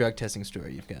 funniest drug testing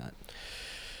story you've got?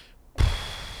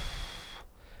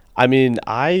 I mean,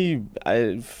 I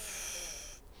don't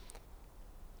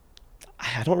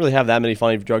really have that many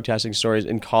funny drug testing stories.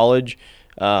 In college,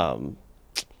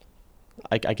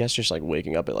 I guess just like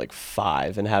waking up at like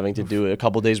 5 and having to do it a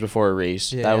couple days before a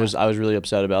race. Yeah. I was really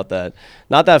upset about that.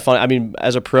 Not that funny. I mean,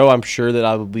 as a pro, I'm sure that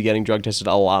I will be getting drug tested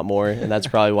a lot more, and that's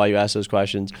probably why you ask those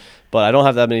questions. But I don't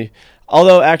have that many.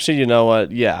 Although, actually, you know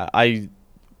what? Yeah, I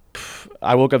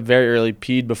woke up very early,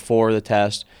 peed before the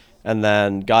test, and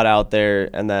then got out there,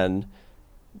 and then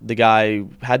the guy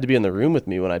had to be in the room with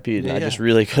me when I peed, and I just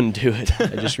really couldn't do it.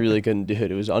 I just really couldn't do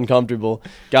it. It was uncomfortable.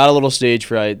 Got a little stage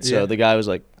fright, so the guy was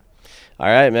like, all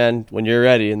right, man, when you're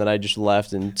ready. And then I just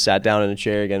left and sat down in a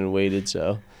chair again and waited.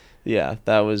 So, yeah,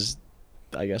 that was,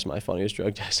 I guess, my funniest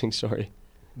drug testing story.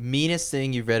 Meanest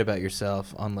thing you've read about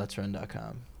yourself on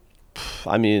Let'sRun.com?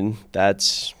 I mean,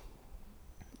 that's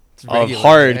a regular,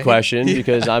 hard right? question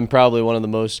because I'm probably one of the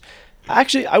most.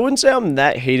 Actually, I wouldn't say I'm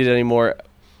that hated anymore.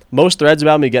 Most threads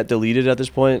about me get deleted at this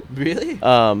point. Really?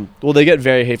 Well, they get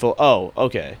very hateful. Oh,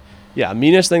 okay. Yeah,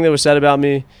 meanest thing that was said about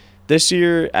me this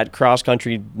year at cross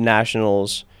country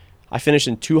nationals, I finished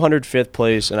in 205th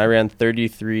place and I ran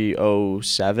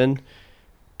 33:07.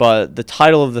 But the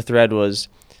title of the thread was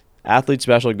 "Athlete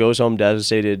Special Goes Home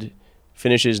Devastated,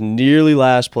 finishes nearly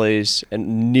last place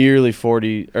and nearly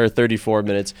 34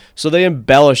 minutes." So they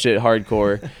embellished it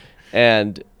hardcore,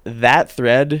 and that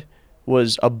thread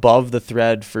was above the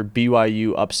thread for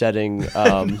BYU upsetting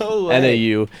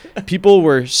NAU. People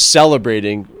were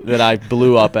celebrating that I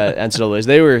blew up at NCAAs.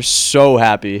 They were so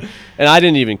happy, and I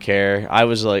didn't even care. I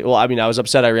was like, well, I mean, I was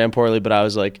upset I ran poorly, but I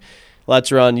was like,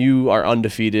 Let's Run, you are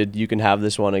undefeated. You can have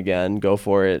this one again. Go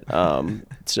for it.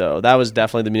 So that was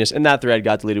definitely the meanest. And that thread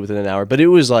got deleted within an hour. But it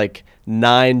was like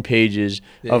 9 pages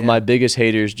of my biggest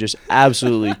haters just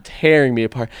absolutely tearing me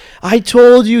apart. I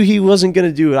told you he wasn't going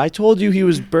to do it. I told you he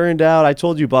was burned out. I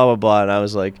told you blah, blah, blah. And I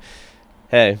was like,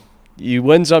 hey, you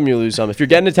win some, you lose some. If you're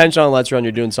getting attention on Let's Run,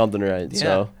 you're doing something right.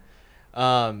 Yeah.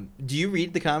 So, do you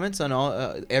read the comments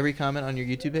on every comment on your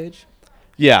YouTube page?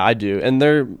 yeah, I do.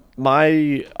 And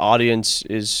my audience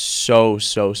is so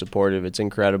supportive. It's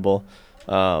incredible.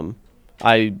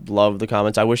 I love the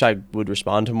comments. I wish I would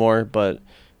respond to more, but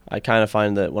I kind of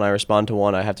find that when I respond to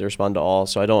one, I have to respond to all.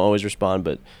 So I don't always respond.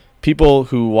 But people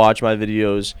who watch my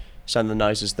videos send the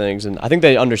nicest things. And I think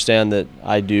they understand that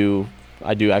I do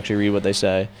actually read what they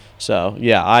say. So,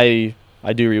 yeah, I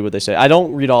do read what they say. I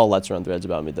don't read all Let's Run threads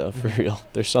about me, though, for real.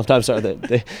 There's sometimes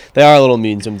they are a little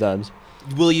mean sometimes.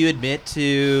 Will you admit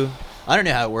to? I don't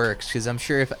know how it works because I'm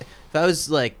sure if I was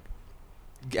like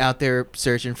out there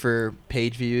searching for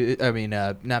page views, I mean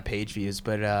not page views,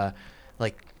 but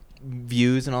like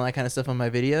views and all that kind of stuff on my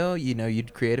video, you know,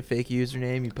 you'd create a fake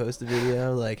username, you post a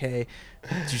video like, hey,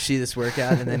 did you see this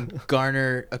workout, and then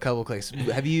garner a couple clicks.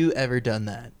 Have you ever done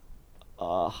that?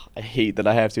 I hate that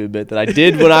I have to admit that I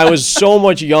did when I was so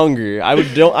much younger. I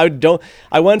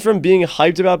went from being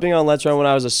hyped about being on Let's Run when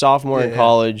I was a sophomore in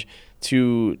college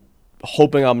to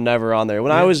hoping I'm never on there.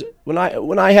 When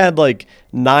I had like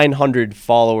 900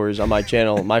 followers on my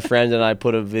channel, my friend and I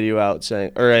put a video out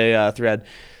saying, or a thread,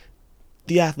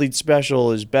 "The Athlete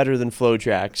Special is better than Flow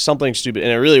Track," something stupid,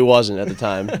 and it really wasn't at the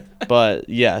time. But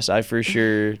yes, I for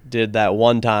sure did that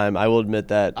one time. I will admit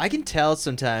that. I can tell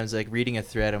sometimes, like reading a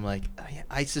thread, I'm like,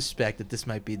 I suspect that this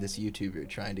might be this YouTuber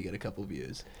trying to get a couple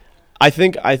views. I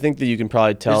think that you can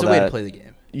probably tell There's a way to play the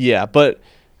game. Yeah, but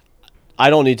I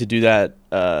don't need to do that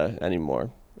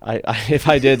anymore. If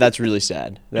I did, that's really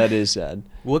sad. That is sad.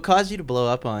 What caused you to blow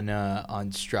up on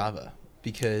Strava?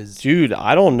 Because dude,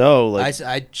 I don't know. Like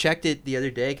I checked it the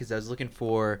other day because I was looking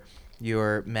for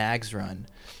your mags run,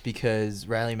 because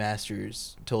Riley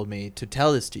Masters told me to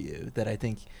tell this to you, that I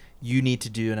think you need to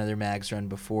do another mags run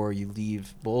before you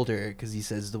leave Boulder, because he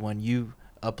says the one you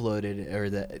uploaded, or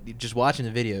just watching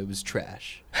the video, it was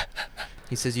trash.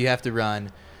 He says you have to run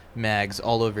mags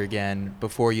all over again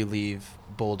before you leave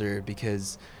Boulder,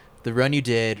 because the run you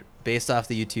did based off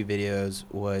the YouTube videos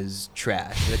was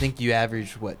trash. I think you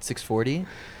averaged what, 640?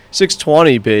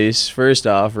 620 pace. First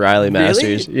off, Riley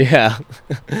Masters. Really? Yeah.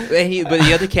 But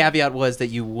the other caveat was that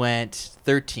you went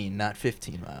 13, not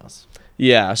 15 miles.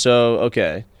 Yeah. So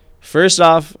okay. First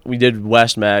off, we did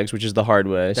West Mags, which is the hard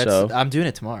way. So I'm doing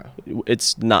it tomorrow.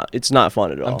 It's not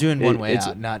fun at all. I'm doing one way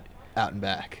out, not out and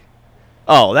back.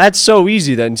 Oh, that's so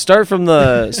easy then. Start from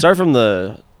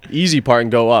the easy part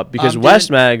and go up, because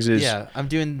West Mags is. Yeah, I'm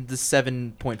doing the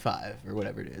 7.5 or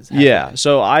whatever it is. Yeah,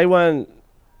 so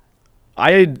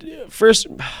first,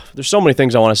 there's so many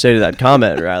things I want to say to that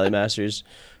comment, Riley Masters.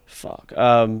 Fuck.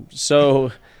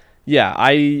 So, yeah,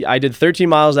 I did 13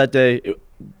 miles that day.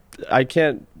 I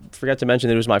can't forget to mention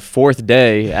that it was my 4th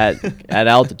day at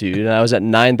altitude, and I was at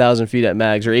 9,000 feet at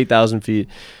Mags, or 8,000 feet.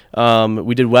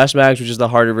 We did West Mags, which is the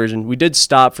harder version. We did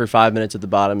stop for 5 minutes at the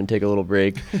bottom and take a little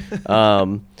break.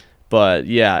 But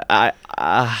yeah,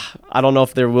 I don't know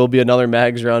if there will be another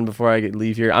Mags run before I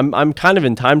leave here. I'm kind of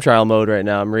in time trial mode right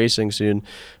now. I'm racing soon,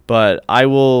 but I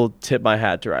will tip my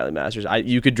hat to Riley Masters.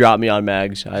 You could drop me on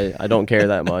Mags. I don't care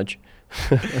that much.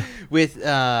 With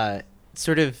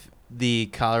sort of the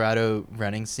Colorado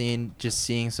running scene, just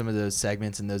seeing some of those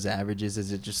segments and those averages,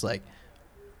 is it just like,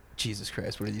 Jesus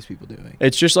Christ, what are these people doing?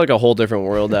 It's just like a whole different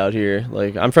world out here.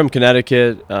 Like, I'm from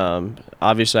Connecticut.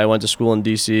 Obviously, I went to school in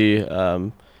D.C.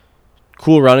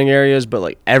 Cool running areas, but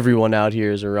like everyone out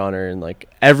here is a runner, and like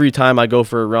every time I go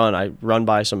for a run, I run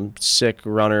by some sick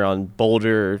runner on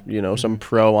Boulder, or, you know, some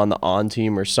pro on the On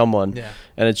team or someone. Yeah.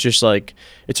 And it's just like,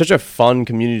 it's such a fun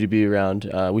community to be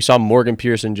around. We saw Morgan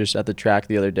Pearson just at the track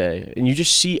the other day, and you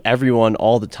just see everyone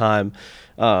all the time.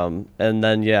 And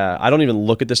then, yeah, I don't even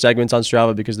look at the segments on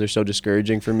Strava because they're so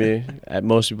discouraging for me.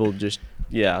 Most people just,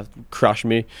 crush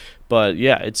me. But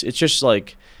yeah, it's just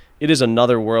like, it is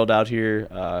another world out here.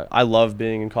 I love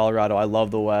being in Colorado. I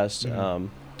love the West.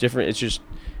 Different.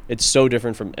 It's so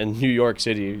different from in New York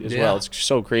City as well. It's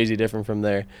so crazy different from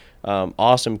there.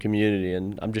 Awesome community,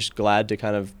 and I'm just glad to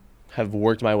kind of have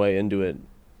worked my way into it.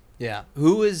 Yeah.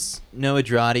 Who was Noah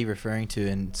Droddy referring to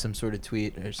in some sort of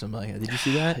tweet or something like that? Did you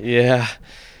see that? Yeah.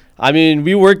 I mean,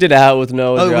 we worked it out with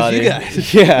Noah Droddy. Oh,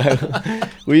 with you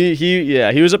guys?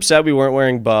 Yeah. He was upset we weren't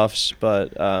wearing buffs,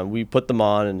 but we put them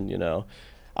on, and, you know,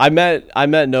 I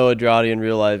met Noah Droddy in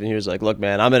real life, and he was like, "Look,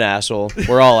 man, I'm an asshole.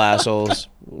 We're all assholes.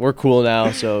 We're cool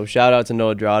now." So shout out to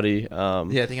Noah Droddy.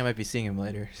 Yeah, I think I might be seeing him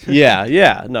later.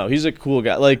 Yeah. No, he's a cool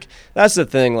guy. Like, that's the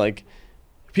thing. Like,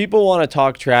 people want to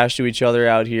talk trash to each other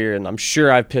out here, and I'm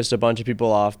sure I've pissed a bunch of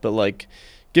people off, but like,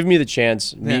 give me the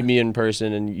chance, meet me in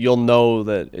person, and you'll know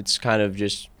that it's kind of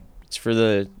just, it's for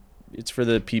the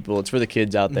people, it's for the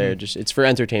kids out there. Just, it's for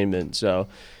entertainment. So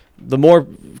the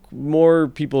more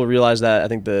people realize that, I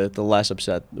think the less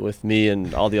upset with me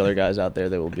and all the other guys out there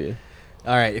they will be.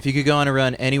 All right, if you could go on a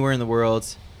run anywhere in the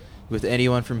world with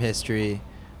anyone from history,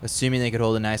 assuming they could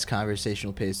hold a nice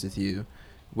conversational pace with you,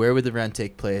 where would the run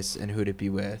take place, and who'd it be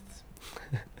with?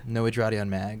 Noah Droddy on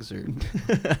Mags, or?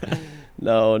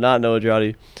 No, not Noah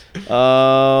Droddy.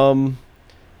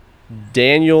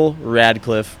 Daniel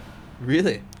Radcliffe.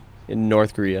 Really? In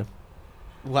North Korea.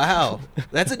 Wow,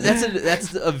 that's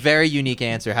a very unique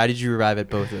answer. How did you arrive at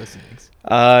both those things?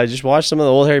 I just watched some of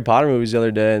the old Harry Potter movies the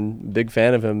other day, and big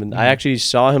fan of him. And I actually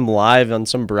saw him live on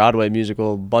some Broadway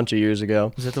musical a bunch of years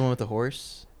ago. Was that the one with the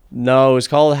horse? No, it's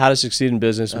called How to Succeed in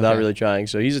Business Without Really Trying.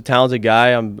 So he's a talented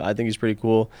guy. I think he's pretty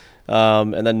cool.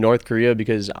 And then North Korea,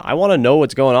 because I want to know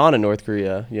what's going on in North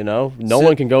Korea. You know, no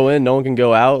one can go in, no one can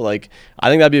go out. Like, I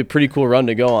think that'd be a pretty cool run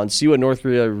to go on. See what North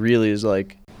Korea really is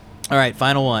like. All right,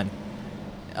 final one.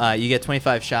 You get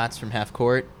 25 shots from half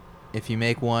court. If you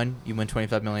make one, you win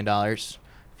 $25 million. If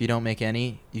you don't make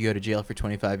any, you go to jail for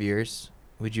 25 years.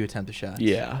 Would you attempt the shot?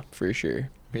 Yeah, for sure.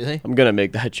 Really? I'm going to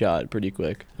make that shot pretty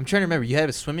quick. I'm trying to remember. You have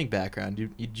a swimming background.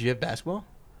 Did you have basketball?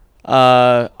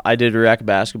 I did rec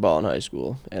basketball in high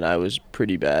school, and I was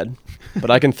pretty bad. But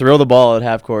I can throw the ball at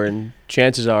half court, and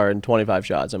chances are in 25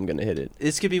 shots I'm going to hit it.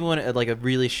 This could be like a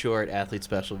really short athlete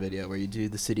special video where you do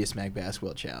the City of Smack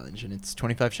basketball challenge, and it's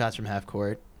 25 shots from half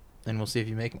court, and we'll see if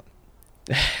you make one.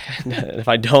 If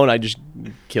I don't, I just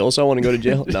kill someone and go to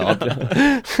jail. No.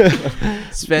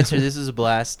 Spencer, this is a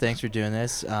blast. Thanks for doing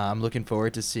this. I'm looking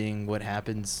forward to seeing what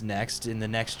happens next in the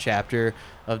next chapter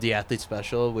of the athlete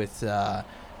special with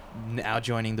now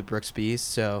joining the Brooks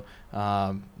Beast. So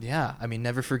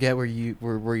never forget where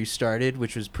you started,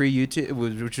 which was pre-YouTube,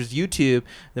 which was YouTube.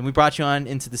 Then we brought you on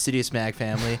into the City of Smag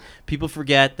family. People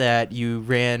forget that you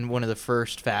ran one of the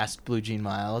first fast Blue Jean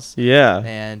miles. Yeah.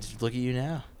 And look at you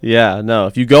now. Yeah, no.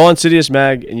 If you go on City of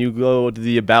Smag and you go to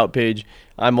the About page,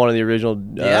 I'm one of the original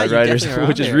writers,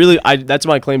 which is really that's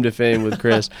my claim to fame with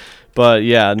Chris. But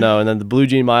yeah, no. And then the Blue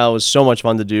Jean Mile was so much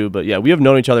fun to do. But yeah, we have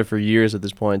known each other for years at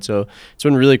this point, so it's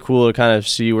been really cool to kind of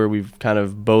see where we've kind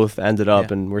of both ended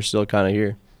up, and we're still kind of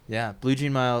here. Yeah, Blue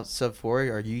Jean Mile sub 4.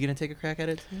 Are you gonna take a crack at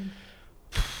it?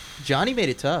 Johnny made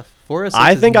it tough. 406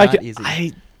 I think is I not could. easy.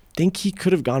 I think he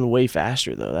could have gone way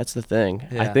faster though. That's the thing.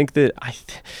 Yeah. I think that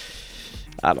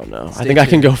I don't know. I think I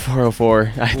can go 404.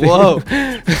 Whoa.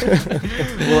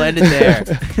 We'll end it there.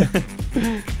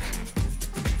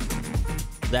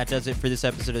 That does it for this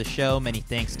episode of the show. Many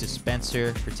thanks to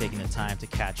Spencer for taking the time to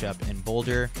catch up in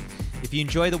Boulder. If you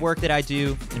enjoy the work that I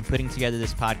do in putting together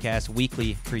this podcast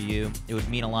weekly for you, it would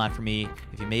mean a lot for me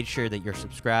if you made sure that you're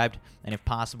subscribed, and if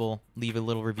possible, leave a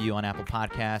little review on Apple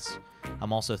Podcasts.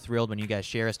 I'm also thrilled when you guys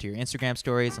share us to your Instagram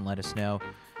stories and let us know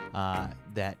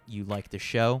that you like the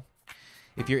show.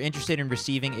 If you're interested in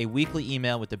receiving a weekly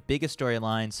email with the biggest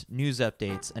storylines, news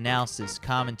updates, analysis,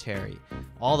 commentary,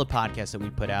 all the podcasts that we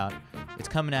put out, it's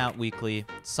coming out weekly.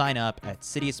 Sign up at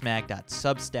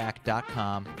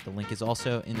cityofsmag.substack.com. The link is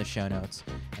also in the show notes,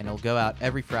 and it'll go out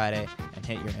every Friday and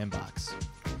hit your inbox.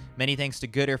 Many thanks to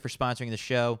Goodr for sponsoring the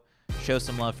show. show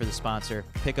some love for the sponsor.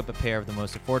 Pick up a pair of the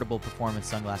most affordable performance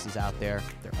sunglasses out there.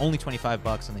 They're only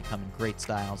 $25 and they come in great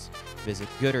styles. Visit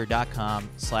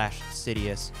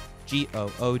goodr.com/Sidious,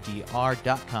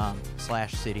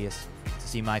 GOODR.com/Sidious to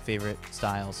see my favorite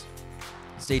styles.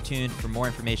 Stay tuned for more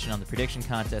information on the prediction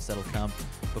contest that'll come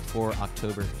before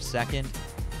October 2nd.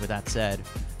 With that said,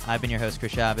 I've been your host,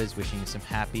 Chris Chavez, wishing you some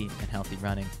happy and healthy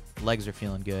running. Legs are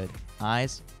feeling good.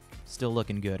 Eyes, still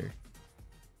looking gooder.